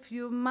share with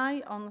you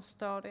my own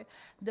story.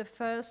 The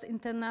first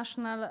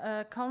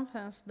international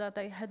conference that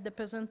I had the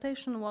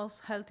presentation was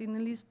held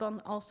in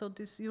Lisbon, also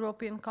this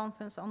European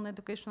Conference on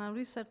Educational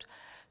Research,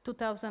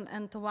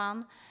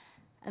 2001.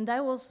 And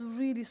I was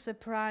really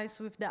surprised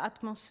with the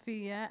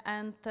atmosphere.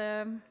 And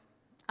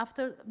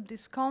after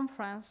this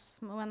conference,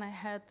 when I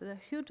had a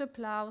huge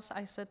applause,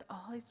 I said,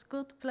 oh, it's a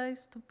good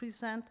place to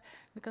present,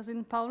 because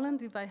in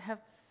Poland, if I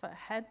have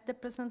had the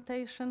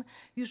presentation,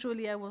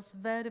 usually I was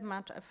very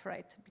much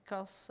afraid,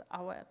 because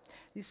our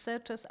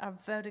researchers are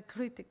very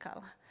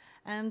critical.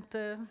 And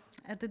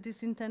at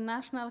these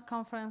international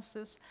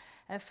conferences,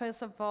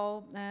 first of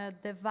all,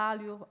 the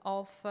value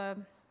of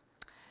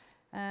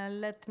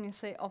let me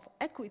say, of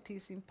equity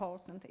is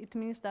important. It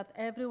means that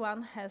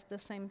everyone has the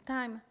same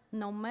time,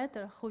 no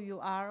matter who you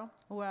are,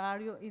 where are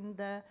you in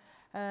the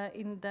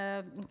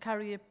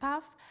career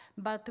path,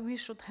 but we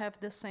should have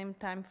the same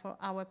time for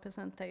our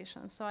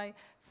presentation. So I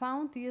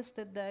found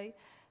yesterday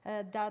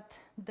that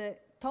the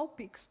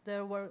topics,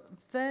 they were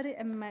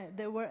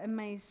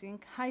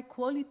amazing, high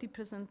quality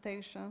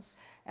presentations,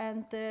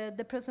 and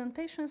the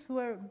presentations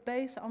were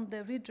based on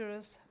the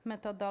rigorous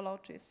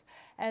methodologies,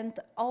 and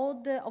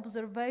all the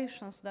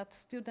observations that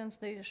students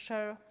they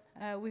share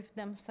with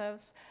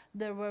themselves,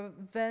 they were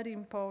very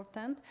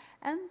important.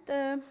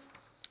 And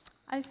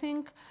I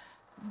think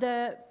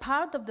the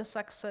part of the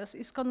success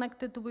is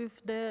connected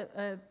with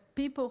the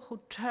people who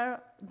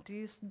chair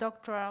these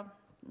doctoral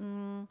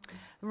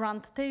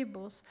round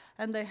tables,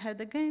 and I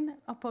had again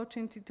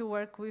opportunity to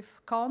work with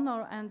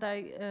Connor, and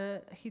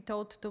he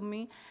told to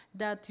me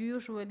that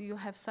usually you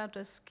have such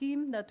a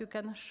scheme that you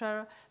can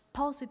share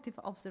positive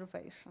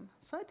observation.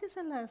 So it is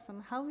a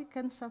lesson how we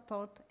can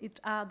support each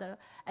other.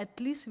 At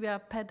least we are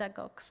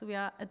pedagogues, we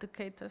are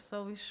educators,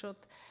 so we should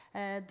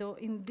do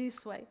in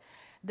this way.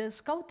 The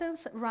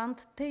Scoutens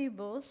round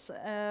tables,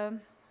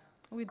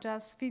 we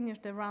just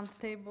finished the round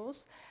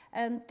tables,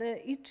 and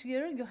each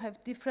year you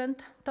have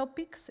different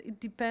topics. It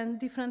depends,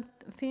 different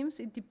themes.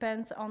 It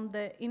depends on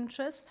the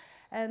interest.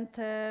 And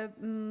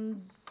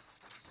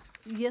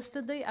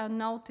yesterday I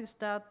noticed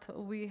that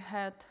we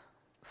had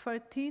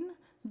 13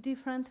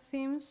 different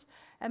themes.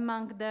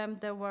 Among them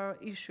there were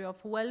issue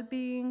of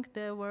well-being,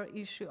 there were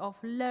issue of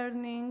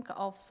learning,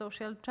 of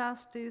social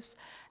justice,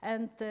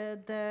 and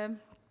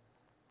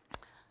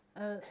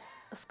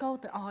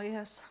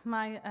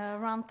my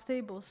round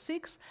table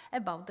 6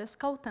 about the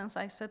Scoutens.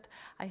 I said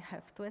I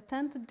have to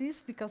attend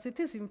this because it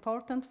is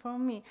important for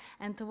me.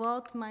 And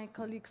what my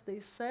colleagues, they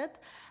said,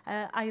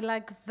 I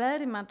like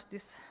very much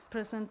this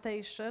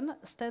presentation,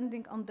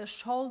 standing on the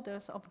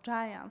shoulders of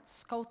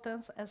giants,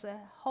 Scoutens as a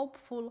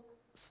hopeful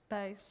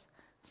space.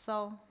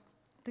 So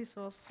this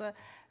was a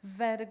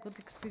very good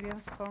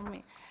experience for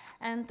me.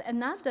 And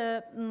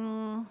another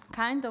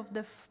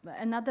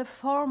another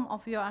form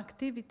of your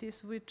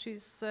activities, which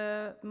is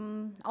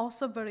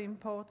also very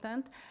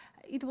important,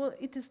 it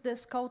is the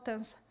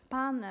Scoutens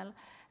panel,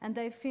 and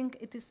I think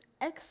it is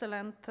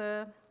excellent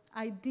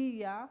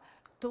idea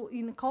to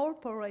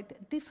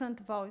incorporate different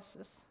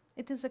voices.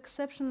 It is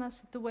exceptional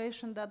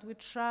situation that we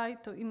try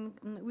to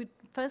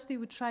firstly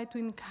we try to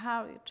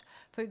encourage,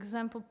 for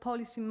example,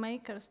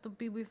 policymakers to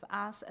be with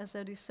us as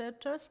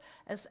researchers,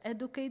 as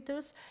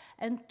educators,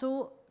 and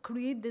to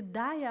create the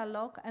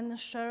dialogue and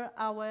share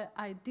our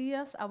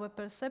ideas, our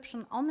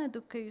perception on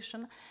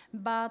education.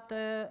 But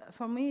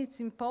for me it's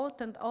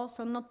important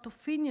also not to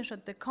finish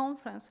at the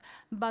conference,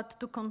 but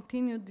to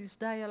continue this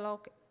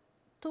dialogue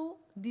to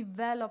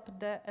develop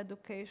the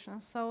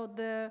education. So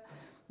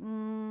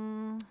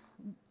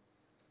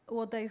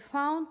what I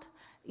found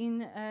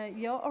in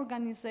your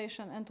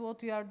organization and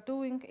what you are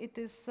doing, it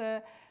is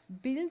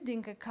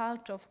building a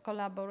culture of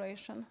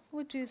collaboration,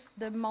 which is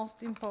the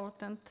most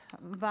important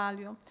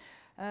value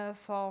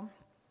for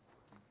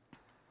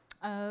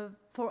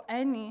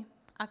any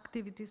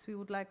activities we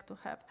would like to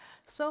have.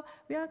 So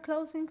we are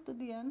closing to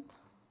the end.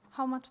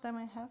 How much time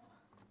I have?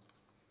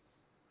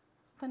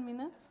 10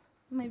 minutes?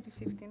 Maybe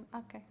 15,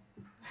 okay.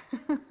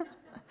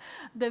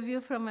 The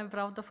view from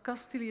abroad, of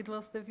course, still it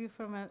was the view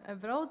from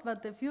abroad,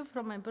 but the view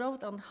from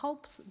abroad on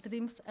hopes,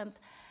 dreams, and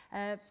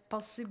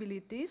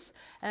possibilities.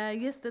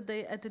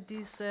 Yesterday at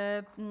this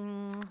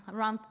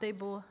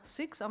roundtable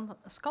 6 on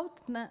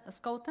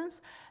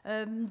Scoutens,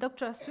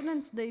 doctoral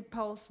students, they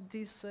posed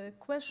these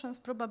questions.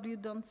 Probably you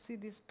don't see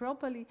this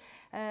properly.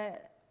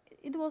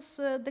 It was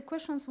the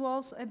questions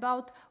was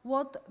about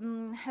what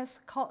has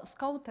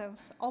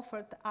Scoutens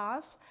offered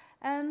us,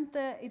 and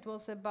it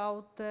was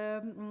about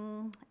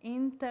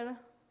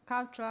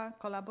intercultural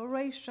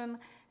collaboration,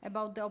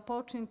 about the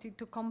opportunity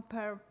to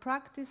compare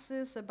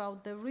practices,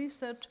 about the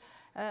research,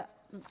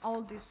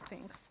 all these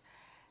things.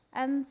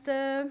 And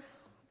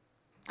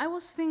I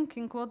was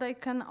thinking what I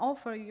can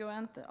offer you,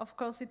 and of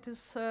course it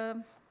is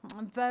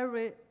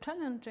very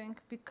challenging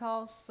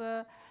because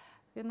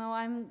you know,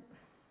 I'm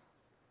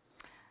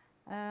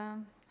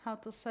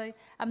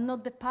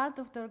not the part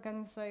of the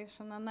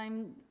organization, and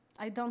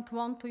I don't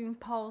want to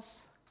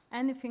impose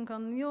anything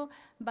on you,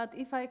 but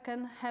if I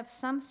can have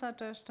some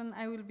suggestion,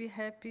 I will be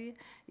happy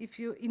if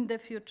you in the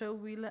future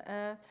will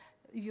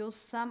use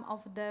some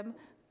of them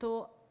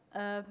to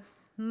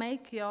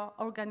make your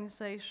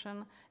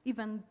organization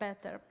even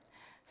better.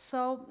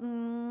 So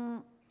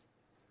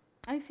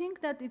I think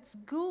that it's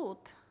good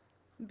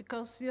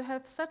because you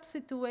have such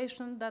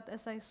situation that,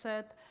 as I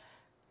said,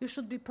 you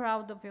should be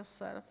proud of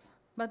yourself.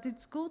 But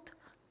it's good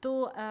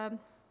to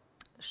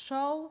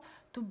show,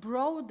 to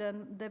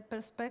broaden the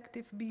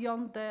perspective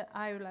beyond the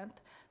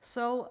Ireland.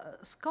 So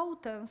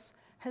Scoutens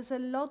has a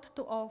lot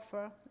to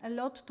offer, a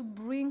lot to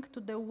bring to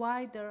the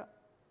wider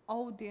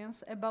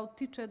audience about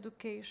teacher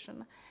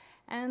education.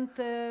 And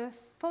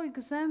for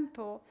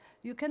example,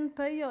 you can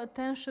pay your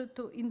attention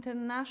to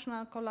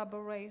international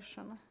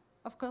collaboration.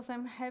 Of course,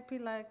 I'm happy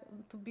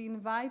to be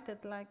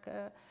invited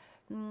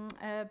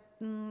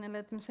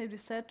let me say,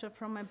 researcher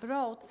from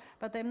abroad,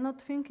 but I'm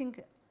not thinking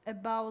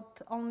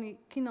about only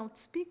keynote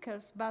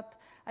speakers, but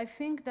I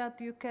think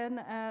that you can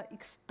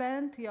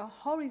expand your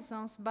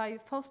horizons by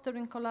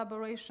fostering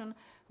collaboration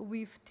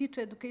with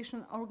teacher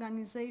education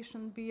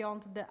organizations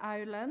beyond the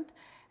Ireland,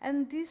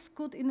 and this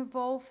could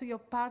involve your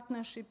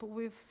partnership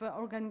with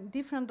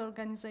different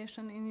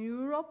organizations in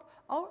Europe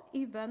or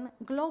even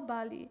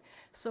globally.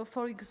 So,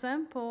 for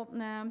example,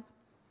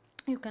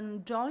 you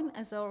can join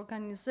as an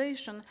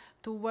organization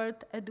to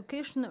World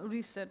Education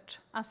Research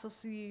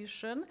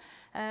Association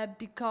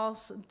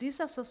because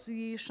this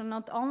association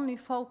not only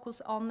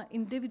focuses on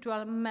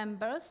individual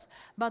members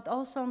but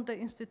also on the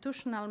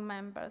institutional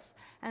members,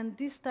 and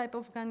this type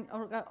of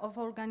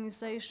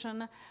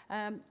organization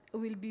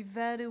will be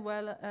very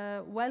well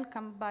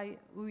welcomed by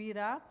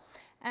WIRA.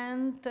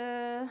 And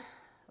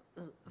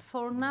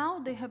for now,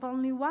 they have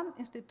only one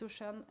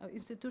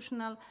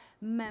institutional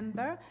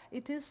member.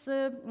 It is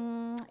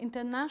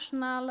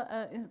international,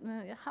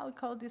 how we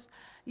call this,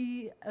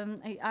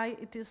 EAI.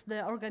 It is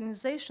the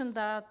organization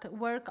that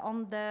work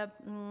on the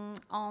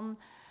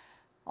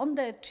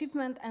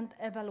achievement and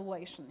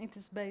evaluation. It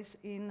is based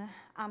in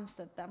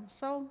Amsterdam.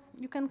 So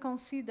you can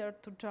consider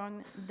to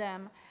join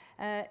them.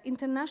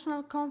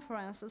 International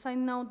conferences, I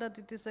know that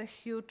it is a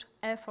huge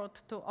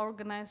effort to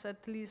organize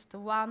at least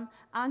one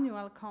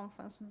annual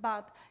conference,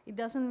 but it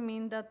doesn't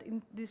mean that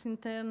in these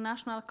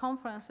international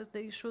conferences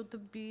they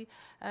should be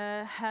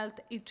held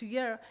each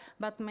year,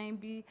 but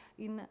maybe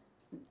in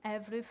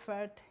every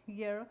third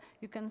year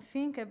you can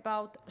think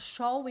about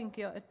showing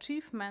your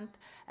achievement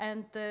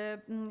and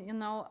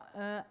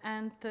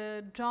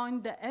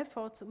join the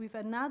efforts with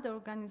another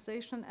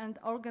organization and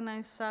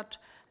organize such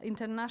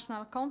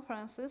international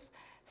conferences.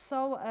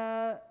 So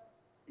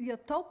your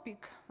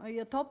topics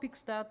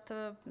that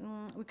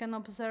we can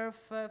observe,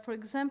 for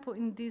example,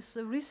 in this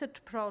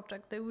research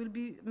project,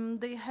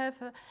 they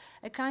have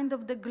a kind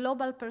of the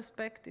global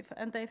perspective,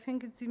 and I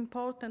think it's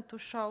important to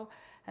show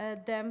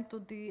them to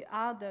the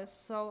others.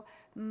 So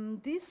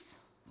this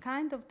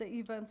kind of the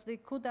events, they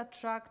could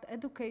attract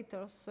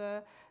educators,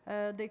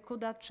 they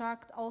could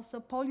attract also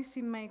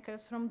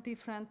policymakers from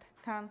different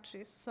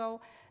countries. So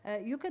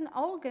you can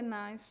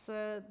organize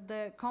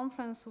the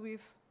conference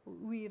with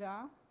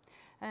WIRA.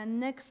 And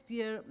next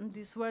year,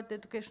 this World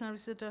Educational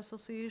Research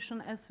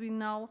Association, as we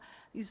know,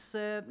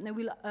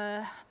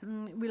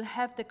 will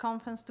have the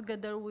conference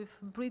together with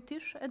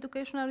British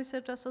Educational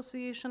Research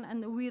Association,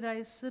 and WIRA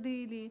is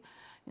really,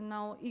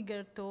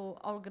 eager to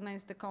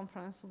organize the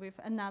conference with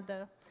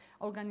another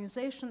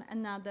organization,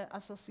 another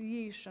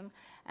association.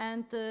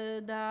 And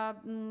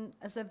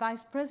as a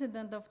vice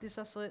president of this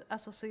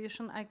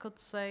association, I could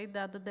say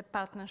that the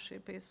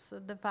partnership is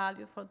the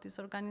value for this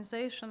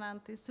organization, and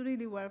it's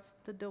really worth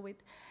to do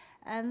it.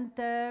 And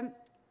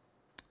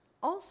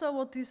also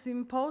what is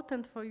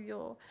important for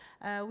you,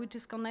 which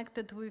is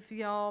connected with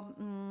your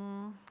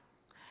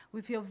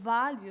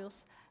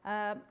values,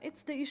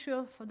 it's the issue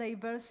of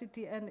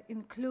diversity and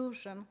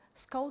inclusion.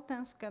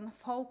 Scoutens can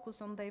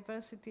focus on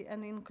diversity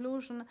and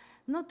inclusion,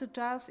 not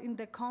just in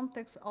the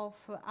context of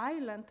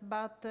Ireland,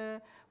 but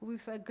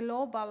with a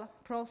global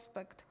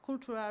prospect,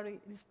 culturally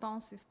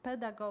responsive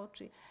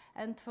pedagogy.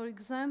 And for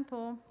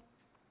example,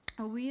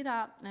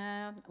 WIRA,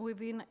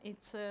 within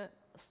its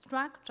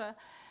structure,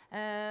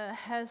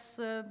 has,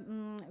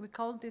 we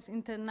call this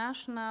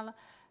international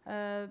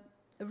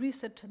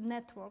research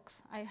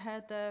networks. I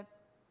had the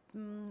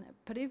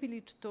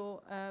privilege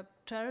to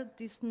chair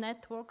these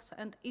networks,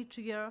 and each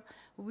year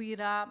we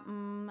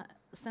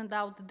send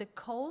out the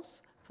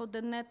calls for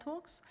the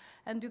networks,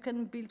 and you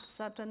can build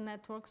such a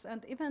networks.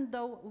 And even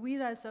though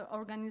WIRA as an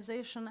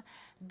organization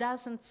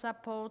doesn't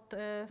support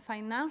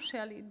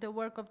financially the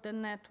work of the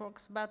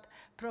networks, but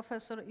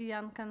Professor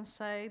Ian can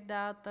say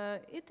that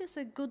it is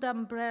a good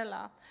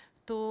umbrella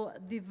to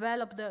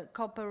develop the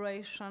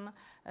cooperation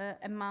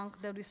among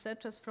the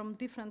researchers from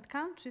different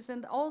countries,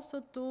 and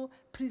also to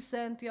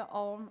present your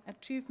own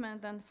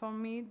achievement. And for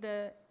me,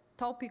 the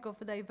topic of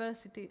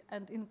diversity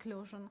and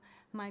inclusion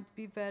might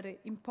be very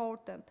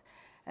important.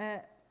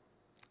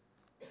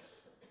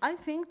 I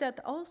think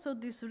that also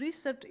these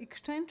research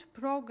exchange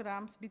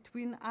programs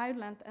between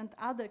Ireland and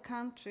other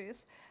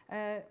countries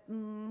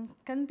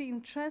can be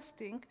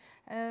interesting,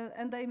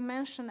 and I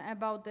mentioned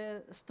about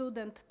the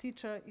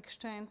student-teacher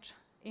exchange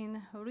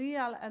in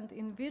real and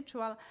in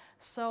virtual.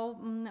 So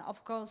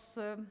of course,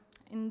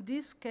 in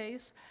this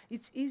case,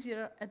 it's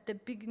easier at the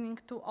beginning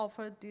to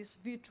offer this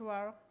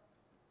virtual,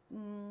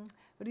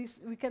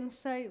 we can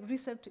say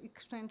research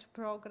exchange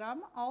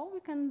program, or we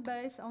can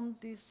base on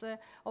this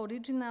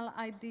original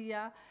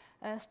idea,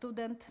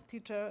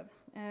 student-teacher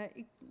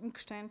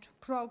exchange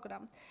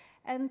program.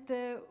 And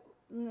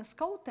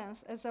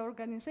Scoutens as an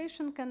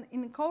organization can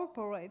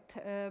incorporate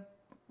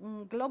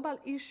global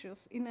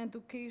issues in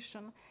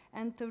education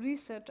and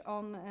research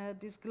on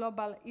these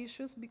global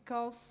issues,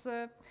 because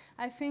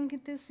I think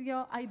it is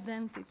your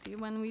identity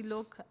when we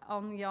look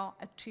on your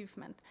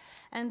achievement.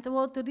 And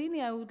what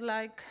really I would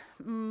like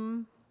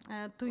to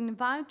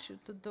invite you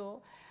to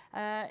do,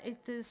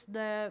 it is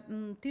the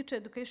teacher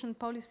education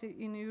policy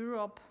in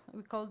Europe.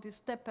 We call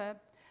this TEPE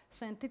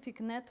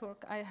scientific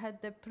network. I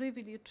had the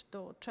privilege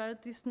to chair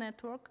this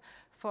network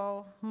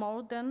for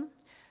more than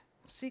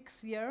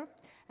 6 years,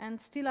 and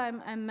still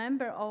I'm a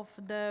member of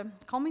the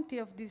committee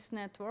of this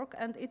network,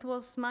 and it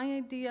was my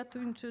idea to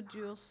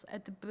introduce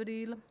at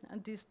Brill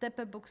this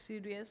TEPE book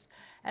series,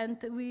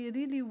 and we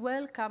really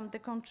welcome the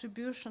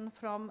contribution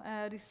from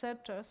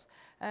researchers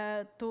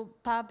to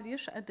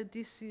publish at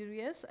this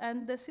series.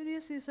 And the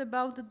series is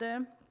about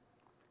the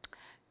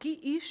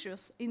key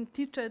issues in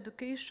teacher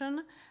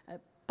education,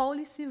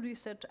 policy,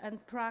 research,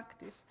 and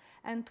practice.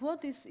 And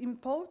what is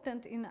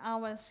important in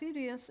our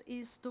series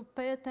is to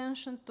pay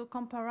attention to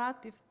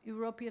comparative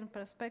European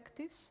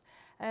perspectives,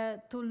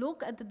 to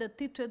look at the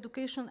teacher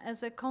education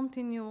as a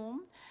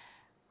continuum.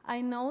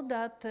 I know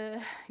that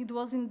it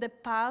was in the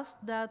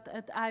past that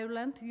at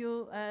Ireland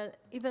you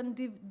even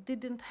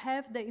didn't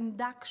have the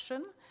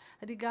induction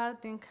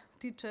regarding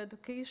teacher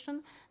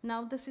education.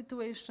 Now the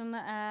situation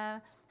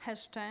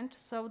has changed,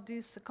 so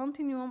this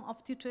continuum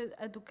of teacher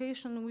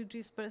education, which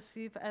is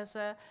perceived as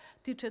a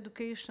teacher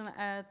education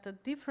at a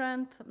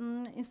different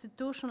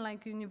institution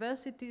like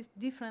universities,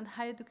 different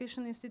higher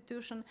education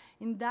institution,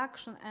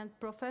 induction and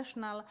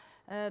professional,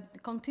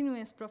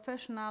 continuous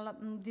professional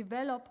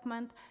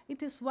development,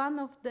 it is one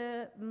of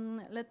the,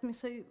 let me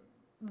say,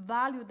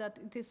 value that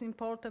it is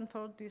important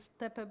for this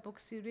TEPE book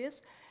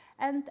series.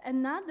 And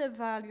another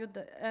value,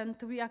 and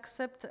we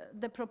accept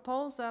the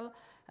proposals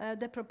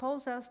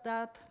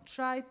that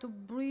try to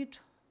bridge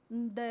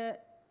the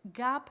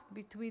gap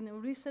between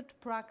research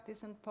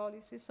practice and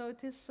policy. So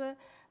it is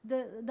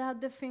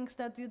the things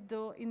that you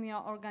do in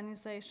your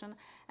organization.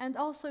 And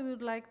also we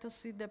would like to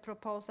see the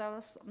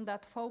proposals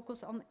that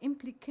focus on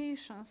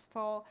implications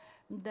for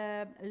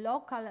the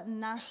local,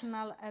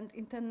 national, and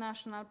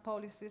international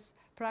policies,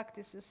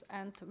 practices,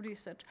 and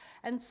research.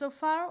 And so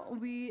far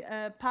we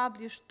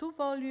published 2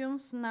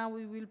 volumes. Now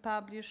we will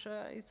publish,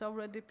 it's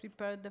already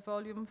prepared, the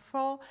volume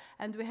 4,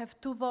 and we have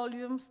 2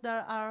 volumes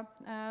that are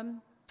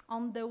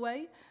on the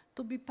way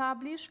to be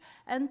published,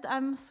 and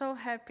I'm so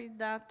happy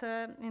that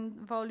in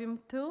volume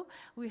 2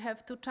 we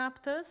have 2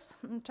 chapters,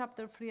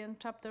 chapter 3 and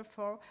chapter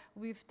 4,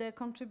 with the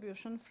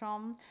contribution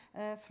from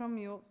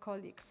you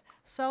colleagues.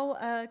 So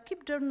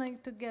keep journeying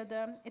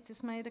together. It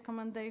is my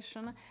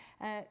recommendation.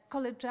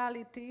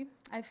 Collegiality,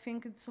 I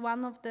think it's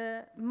one of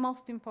the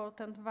most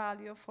important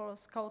value for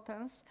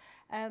Scoutens,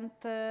 and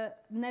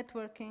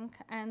networking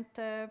and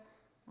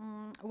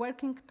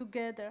working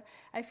together.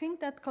 I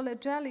think that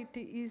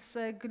collegiality is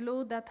a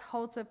glue that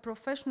holds a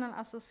professional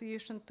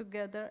association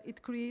together.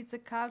 It creates a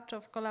culture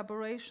of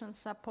collaboration,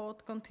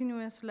 support,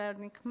 continuous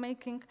learning,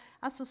 making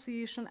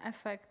association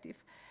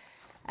effective.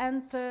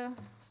 And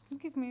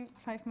give me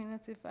 5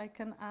 minutes if I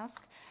can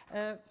ask.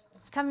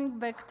 Coming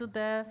back to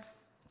the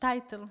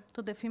title,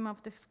 to the theme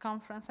of this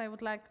conference, I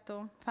would like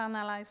to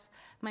finalize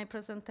my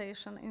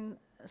presentation in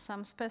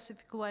some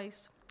specific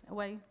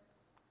way.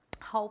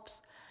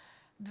 Hopes,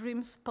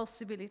 dreams,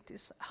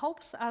 possibilities.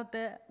 Hopes are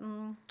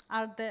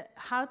the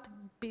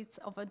heartbeats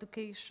of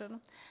education.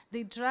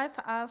 They drive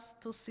us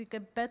to seek a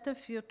better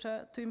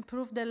future, to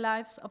improve the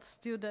lives of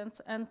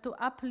students, and to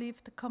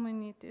uplift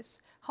communities.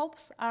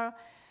 Hopes are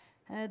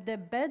the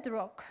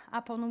bedrock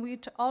upon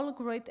which all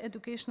great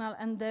educational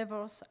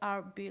endeavors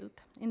are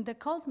built. In the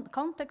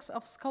context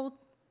of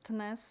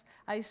Scoutness,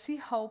 I see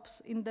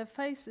hopes in the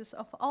faces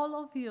of all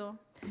of you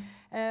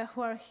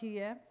who are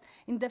here,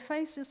 in the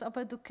faces of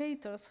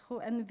educators who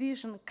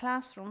envision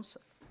classrooms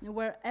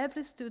where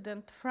every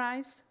student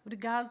thrives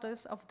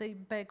regardless of their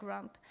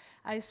background.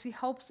 I see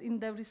hopes in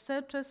the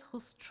researchers who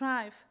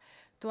strive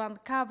to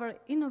uncover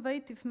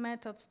innovative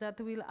methods that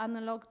will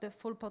unlock the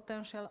full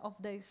potential of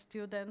their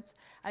students.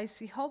 I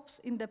see hopes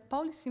in the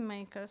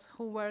policymakers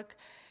who work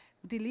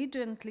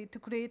diligently to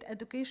create an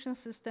education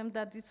system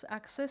that is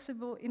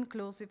accessible,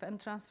 inclusive, and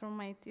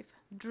transformative.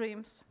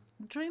 Dreams.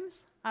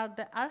 Dreams are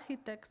the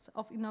architects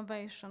of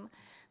innovation.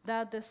 They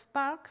are the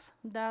sparks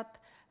that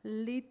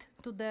lead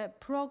to the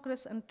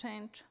progress and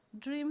change.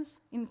 Dreams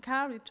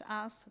encourage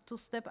us to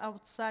step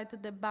outside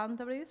the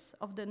boundaries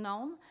of the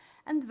known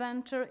and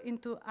venture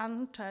into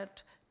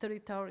uncharted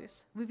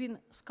territories. Within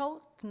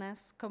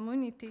Scoutness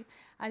community,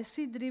 I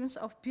see dreams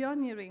of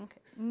pioneering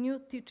new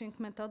teaching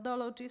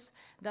methodologies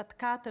that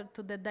cater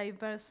to the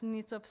diverse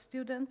needs of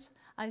students.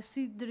 I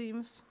see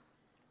dreams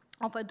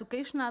of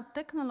educational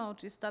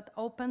technologies that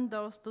open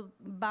doors to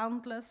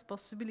boundless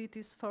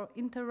possibilities for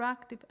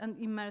interactive and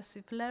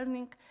immersive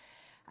learning.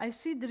 I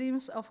see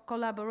dreams of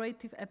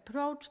collaborative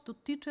approach to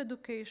teacher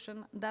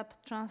education that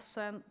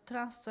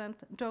transcend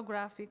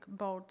geographic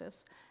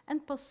borders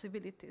and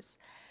possibilities.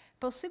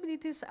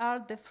 Possibilities are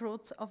the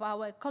fruits of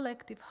our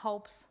collective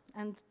hopes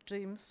and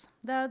dreams.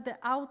 They are the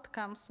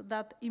outcomes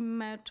that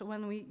emerge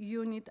when we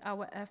unite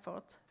our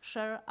efforts,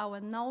 share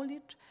our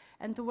knowledge,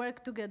 and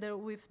work together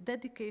with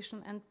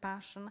dedication and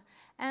passion.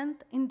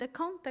 And in the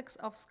context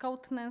of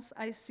Scoutness,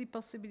 I see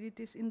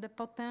possibilities in the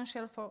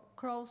potential for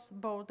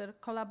cross-border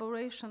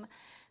collaboration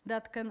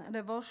that can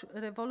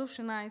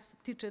revolutionize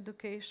teacher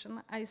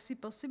education. I see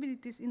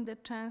possibilities in the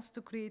chance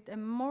to create a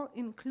more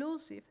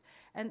inclusive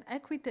and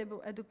equitable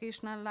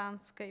educational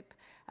landscape.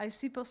 I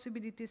see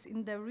possibilities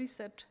in the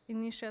research,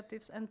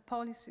 initiatives, and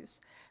policies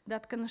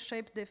that can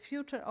shape the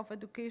future of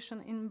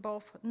education in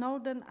both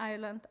Northern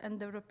Ireland and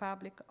the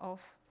Republic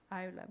of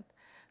Ireland.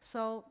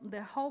 So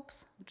the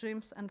hopes,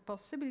 dreams, and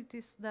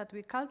possibilities that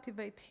we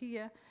cultivate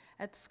here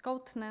at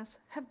Scoutness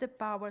have the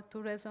power to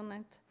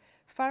resonate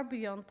far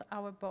beyond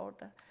our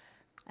border.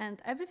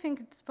 And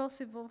everything is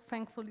possible,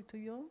 thankfully to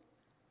you,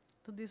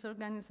 to this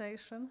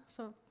organization.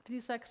 So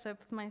please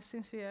accept my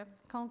sincere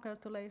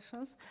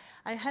congratulations.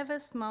 I have a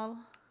small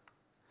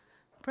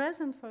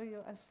present for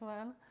you as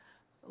well.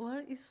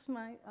 Where is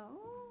my,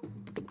 oh,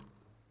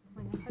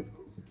 may I have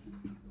this?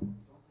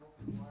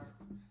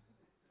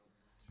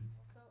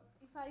 So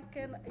if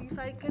if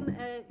I can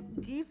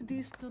give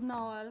this to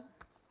Noel,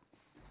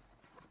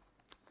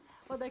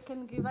 what I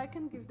can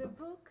give the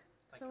book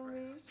from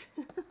me,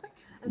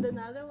 and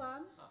another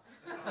one,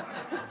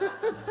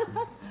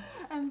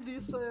 and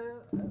this,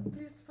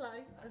 please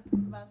fly as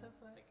this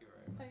butterfly.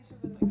 Thank you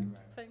very much.